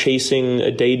 you're not chasing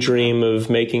a daydream of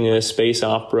making a space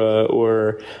opera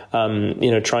or,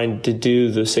 trying to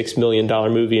do the $6 million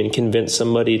movie and convince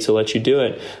somebody to let you do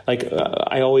it. Like,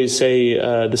 I always say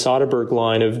the Soderbergh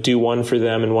line of do one for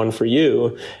them and one for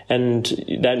you. And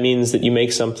that means that you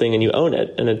make something and you own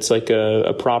it. And it's like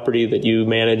a property that you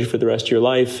manage for the rest of your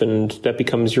life. And that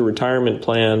becomes your retirement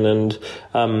plan. And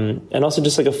also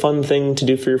just like a fun thing to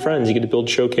do for your friends. You get to build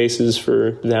showcases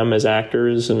for them as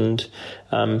actors and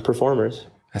performers.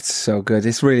 That's so good.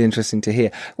 It's really interesting to hear.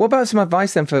 What about some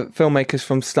advice then for filmmakers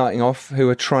from starting off who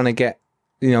are trying to get,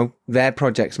 their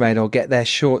projects made or get their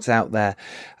shorts out there?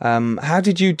 How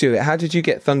did you do it? How did you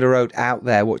get Thunder Road out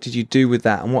there? What did you do with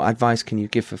that? And what advice can you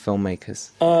give for filmmakers?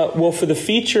 Well, for the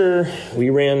feature, we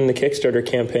ran the Kickstarter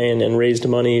campaign and raised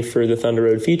money for the Thunder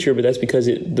Road feature, but that's because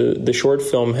the short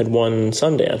film had won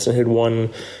Sundance and had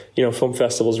won film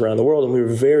festivals around the world, and we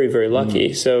were very, very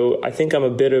lucky. So I think I'm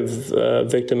a bit of a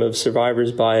victim of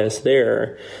survivor's bias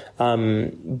there.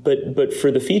 But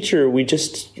for the feature, we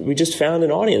just found an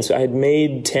audience. I had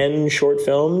made 10 short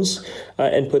films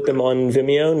and put them on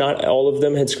Vimeo. Not all of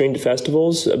them had screened at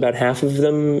festivals. About half of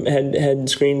them had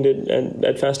screened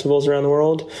at festivals around the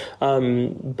world.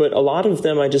 But a lot of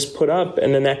them I just put up,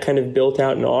 and then that kind of built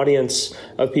out an audience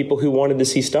of people who wanted to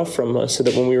see stuff from us, so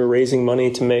that when we were raising money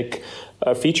to make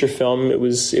a feature film, it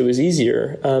was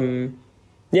easier.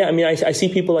 Yeah, I mean, I see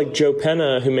people like Joe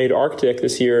Penna, who made Arctic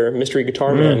this year, Mystery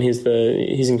Guitar Man.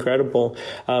 He's incredible.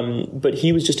 But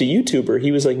he was just a YouTuber.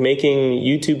 He was like making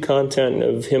YouTube content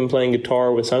of him playing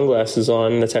guitar with sunglasses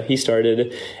on. That's how he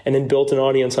started, and then built an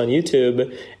audience on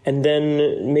YouTube, and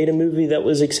then made a movie that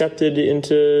was accepted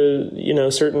into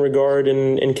certain regard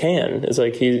in Cannes. It's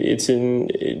like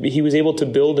he was able to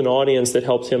build an audience that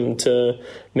helped him to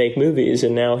make movies,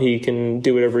 and now he can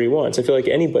do whatever he wants. I feel like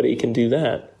anybody can do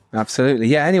that. Absolutely.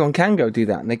 Yeah, anyone can go do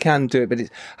that, and they can do it. But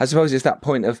I suppose it's that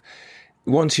point of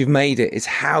once you've made it, it's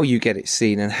how you get it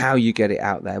seen and how you get it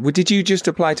out there. Well, did you just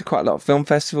apply to quite a lot of film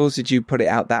festivals? Did you put it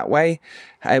out that way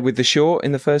with the short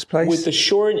in the first place? With the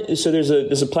short, so there's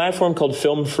a platform called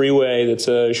Film Freeway that's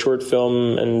a short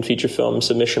film and feature film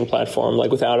submission platform,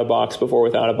 like Without a Box before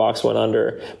Without a Box went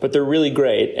under. But they're really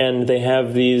great, and they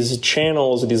have these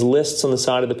channels, these lists on the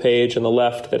side of the page on the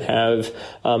left that have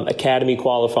Academy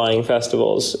qualifying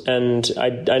festivals. And I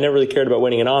never really cared about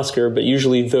winning an Oscar, but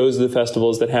usually those are the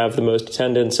festivals that have the most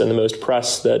attendance and the most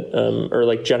press that or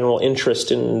like general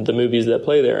interest in the movies that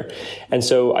play there. And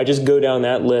so I just go down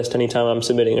that list anytime I'm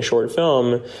submitting a short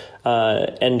film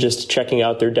and just checking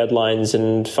out their deadlines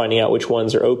and finding out which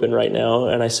ones are open right now,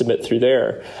 and I submit through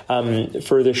there.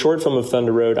 For the short film of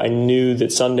Thunder Road, I knew that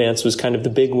Sundance was kind of the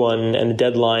big one, and the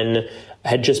deadline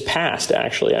had just passed,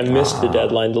 actually. I missed the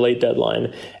deadline, the late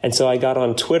deadline. And so I got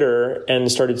on Twitter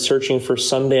and started searching for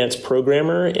Sundance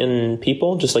programmer in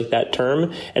People, just like that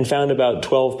term, and found about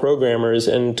 12 programmers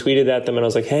and tweeted at them. And I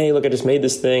was like, hey, look, I just made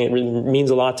this thing. It really means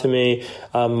a lot to me.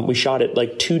 We shot it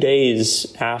like 2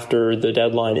 days after the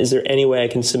deadline. Is there any way I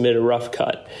can submit a rough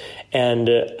cut? And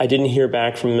I didn't hear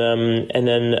back from them. And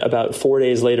then about 4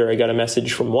 days later, I got a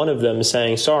message from one of them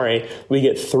saying, sorry, we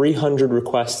get 300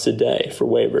 requests a day for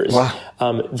waivers. Wow.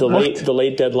 The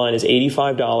late deadline is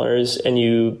 $85, and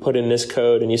you put in this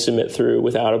code and you submit through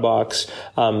with out of box.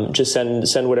 Just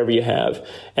send whatever you have.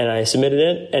 And I submitted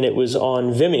it, and it was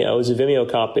on Vimeo. It was a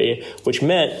Vimeo copy, which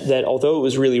meant that although it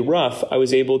was really rough, I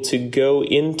was able to go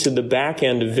into the back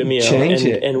end of Vimeo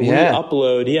and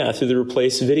re-upload, through the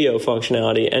replace video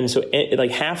functionality. And so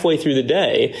like halfway through the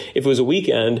day, if it was a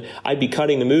weekend, I'd be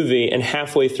cutting the movie, and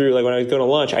halfway through, like when I was going to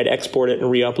lunch, I'd export it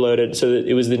and re-upload it so that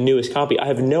it was the newest copy. I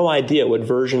have no idea what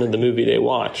version of the movie they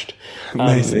watched.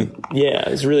 Amazing.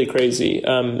 It's really crazy.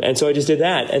 And so I just did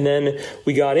that. And then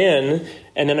we got in,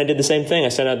 and then I did the same thing. I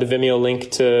sent out the Vimeo link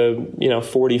to,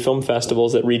 40 film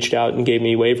festivals that reached out and gave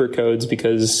me waiver codes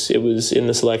because it was in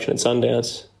the selection at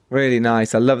Sundance. Really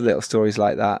nice. I love little stories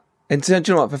like that. And do you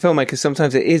know what, for filmmakers,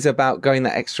 sometimes it is about going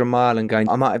that extra mile and going,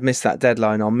 I might have missed that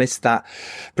deadline or missed that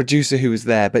producer who was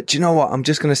there, but do you know what? I'm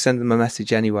just going to send them a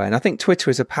message anyway. And I think Twitter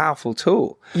is a powerful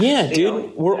tool. Yeah,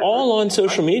 dude, we're all on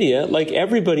social media. Like,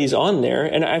 everybody's on there.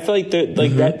 And I feel like that,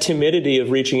 that timidity of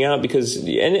reaching out, because,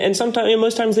 and sometimes,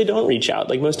 most times they don't reach out.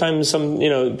 Like, most times some,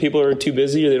 people are too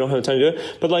busy or they don't have time to do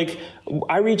it. But like,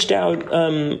 I reached out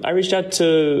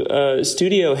to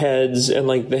studio heads and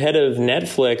like the head of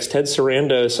Netflix, Ted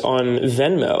Sarandos, on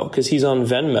Venmo, because he's on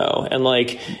Venmo, and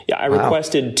I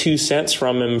requested 2 cents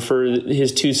from him for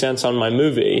his 2 cents on my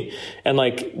movie, and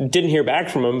didn't hear back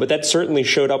from him, but that certainly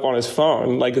showed up on his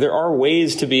phone. Like, there are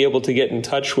ways to be able to get in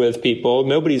touch with people.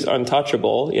 Nobody's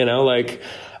untouchable,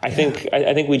 I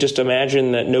think we just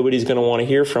imagine that nobody's going to want to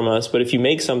hear from us. But if you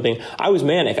make something, I was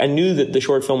manic. I knew that the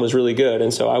short film was really good,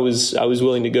 and so I was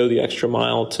willing to go the extra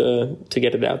mile to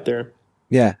get it out there.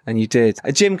 Yeah, and you did.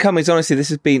 Jim Cummings, honestly, this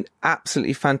has been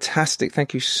absolutely fantastic.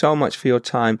 Thank you so much for your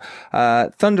time.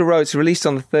 Thunder Road's released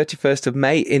on the 31st of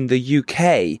May in the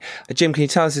UK. Jim, can you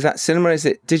tell us, is that cinema? Is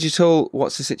it digital?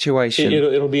 What's the situation?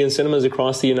 It'll be in cinemas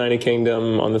across the United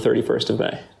Kingdom on the 31st of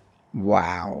May.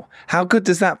 Wow. How good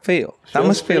does that feel? That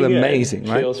must feel amazing,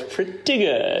 right? Feels pretty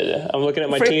good. I'm looking at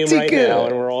my team right now,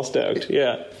 and we're all stoked.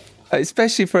 Yeah.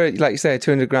 Especially for, like you say, a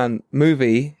 $200,000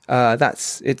 movie,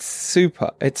 it's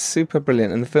super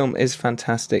brilliant, and the film is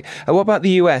fantastic. What about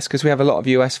the US? Because we have a lot of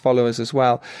US followers as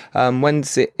well.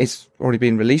 It's already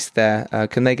been released there.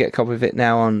 Can they get a copy of it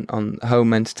now on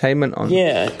home entertainment?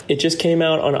 Yeah, it just came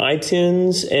out on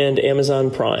iTunes and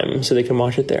Amazon Prime, so they can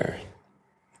watch it there.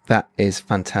 That is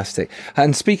fantastic.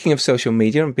 And speaking of social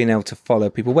media and being able to follow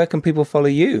people, where can people follow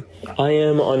you? I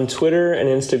am on Twitter and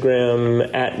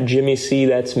Instagram at Jimmy C.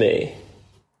 That's me.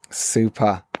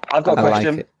 Super. I've got a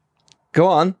question. Like it. Go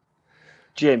on.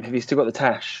 Jim, have you still got the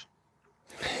tash?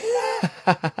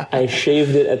 I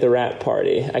shaved it at the wrap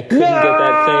party. I couldn't get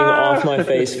that thing off my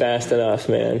face fast enough,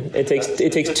 man. It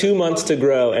takes 2 months to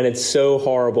grow, and it's so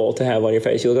horrible to have on your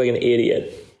face. You look like an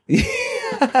idiot.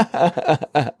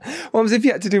 What happens if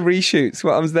you had to do reshoots?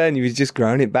 What happens then? You was just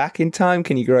growing it back in time?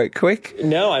 Can you grow it quick?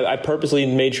 No, I purposely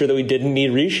made sure that we didn't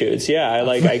need reshoots. Yeah,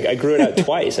 I grew it out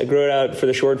twice. I grew it out for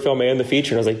the short film and the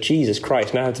feature, and I was like, Jesus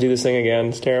Christ, now I have to do this thing again.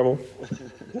 It's terrible.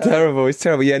 Terrible. It's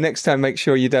terrible. Yeah, next time make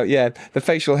sure you don't. Yeah, the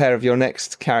facial hair of your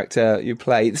next character you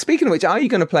play. Speaking of which, are you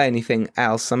going to play anything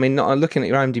else? I mean, not looking at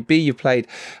your IMDb, you played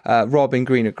Rob in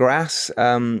Greener Grass,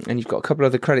 and you've got a couple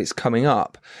other credits coming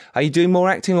up. Are you doing more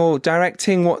acting or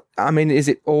directing? Is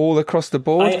it all across the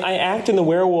board? I act in The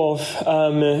Werewolf.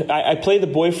 I play the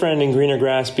boyfriend in Greener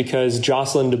Grass because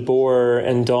Jocelyn DeBoer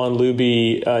and Dawn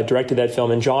Luby directed that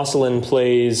film, and Jocelyn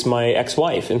plays my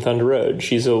ex-wife in Thunder Road.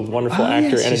 She's a wonderful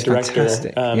actor and a director.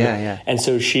 Yeah. And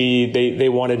so they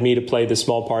wanted me to play the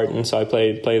small part, and so I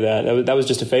play that. That was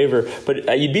just a favor.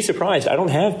 But you'd be surprised. I don't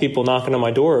have people knocking on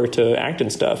my door to act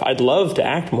and stuff. I'd love to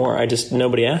act more.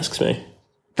 Nobody asks me.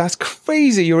 That's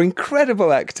crazy. You're an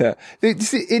incredible actor.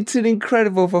 It's an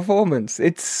incredible performance.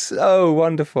 It's so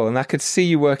wonderful. And I could see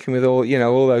you working with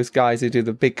all those guys who do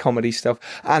the big comedy stuff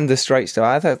and the straight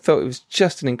stuff. I thought it was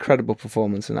just an incredible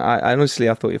performance. And I honestly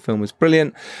thought your film was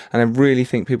brilliant. And I really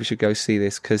think people should go see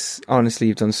this because honestly,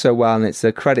 you've done so well. And it's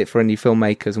a credit for indie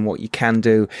filmmakers and what you can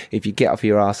do if you get off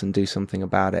your ass and do something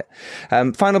about it.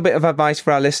 Final bit of advice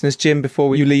for our listeners, Jim,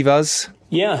 before you leave us.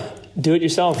 Yeah, do it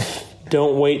yourself.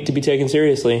 Don't wait to be taken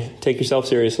seriously. Take yourself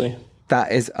seriously.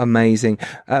 That is amazing.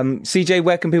 CJ,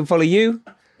 where can people follow you?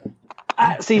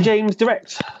 At C James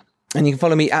Direct. And you can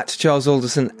follow me at Charles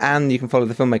Alderson, and you can follow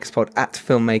the Filmmakers Pod at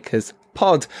Filmmakers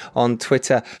Pod on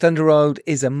Twitter. Thunder Road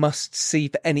is a must-see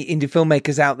for any indie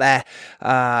filmmakers out there.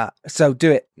 So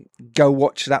do it. Go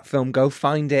watch that film. Go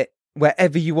find it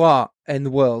wherever you are in the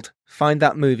world. Find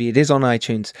that movie. It is on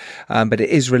iTunes, but it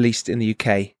is released in the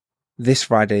UK this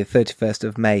Friday, the 31st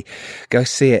of May. Go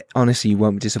see it. Honestly, you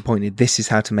won't be disappointed. This is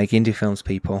how to make indie films,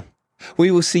 people.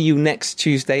 We will see you next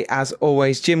Tuesday, as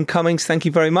always. Jim Cummings, thank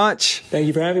you very much. Thank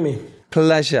you for having me.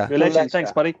 Pleasure. You're a legend.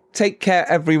 Thanks, buddy. Take care,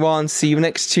 everyone. See you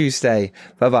next Tuesday.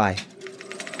 Bye-bye.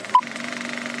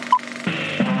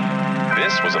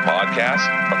 This was a podcast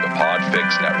from the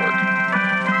Podfix Network.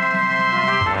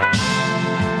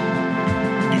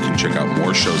 You can check out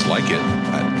more shows like it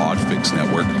at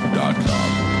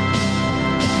podfixnetwork.com.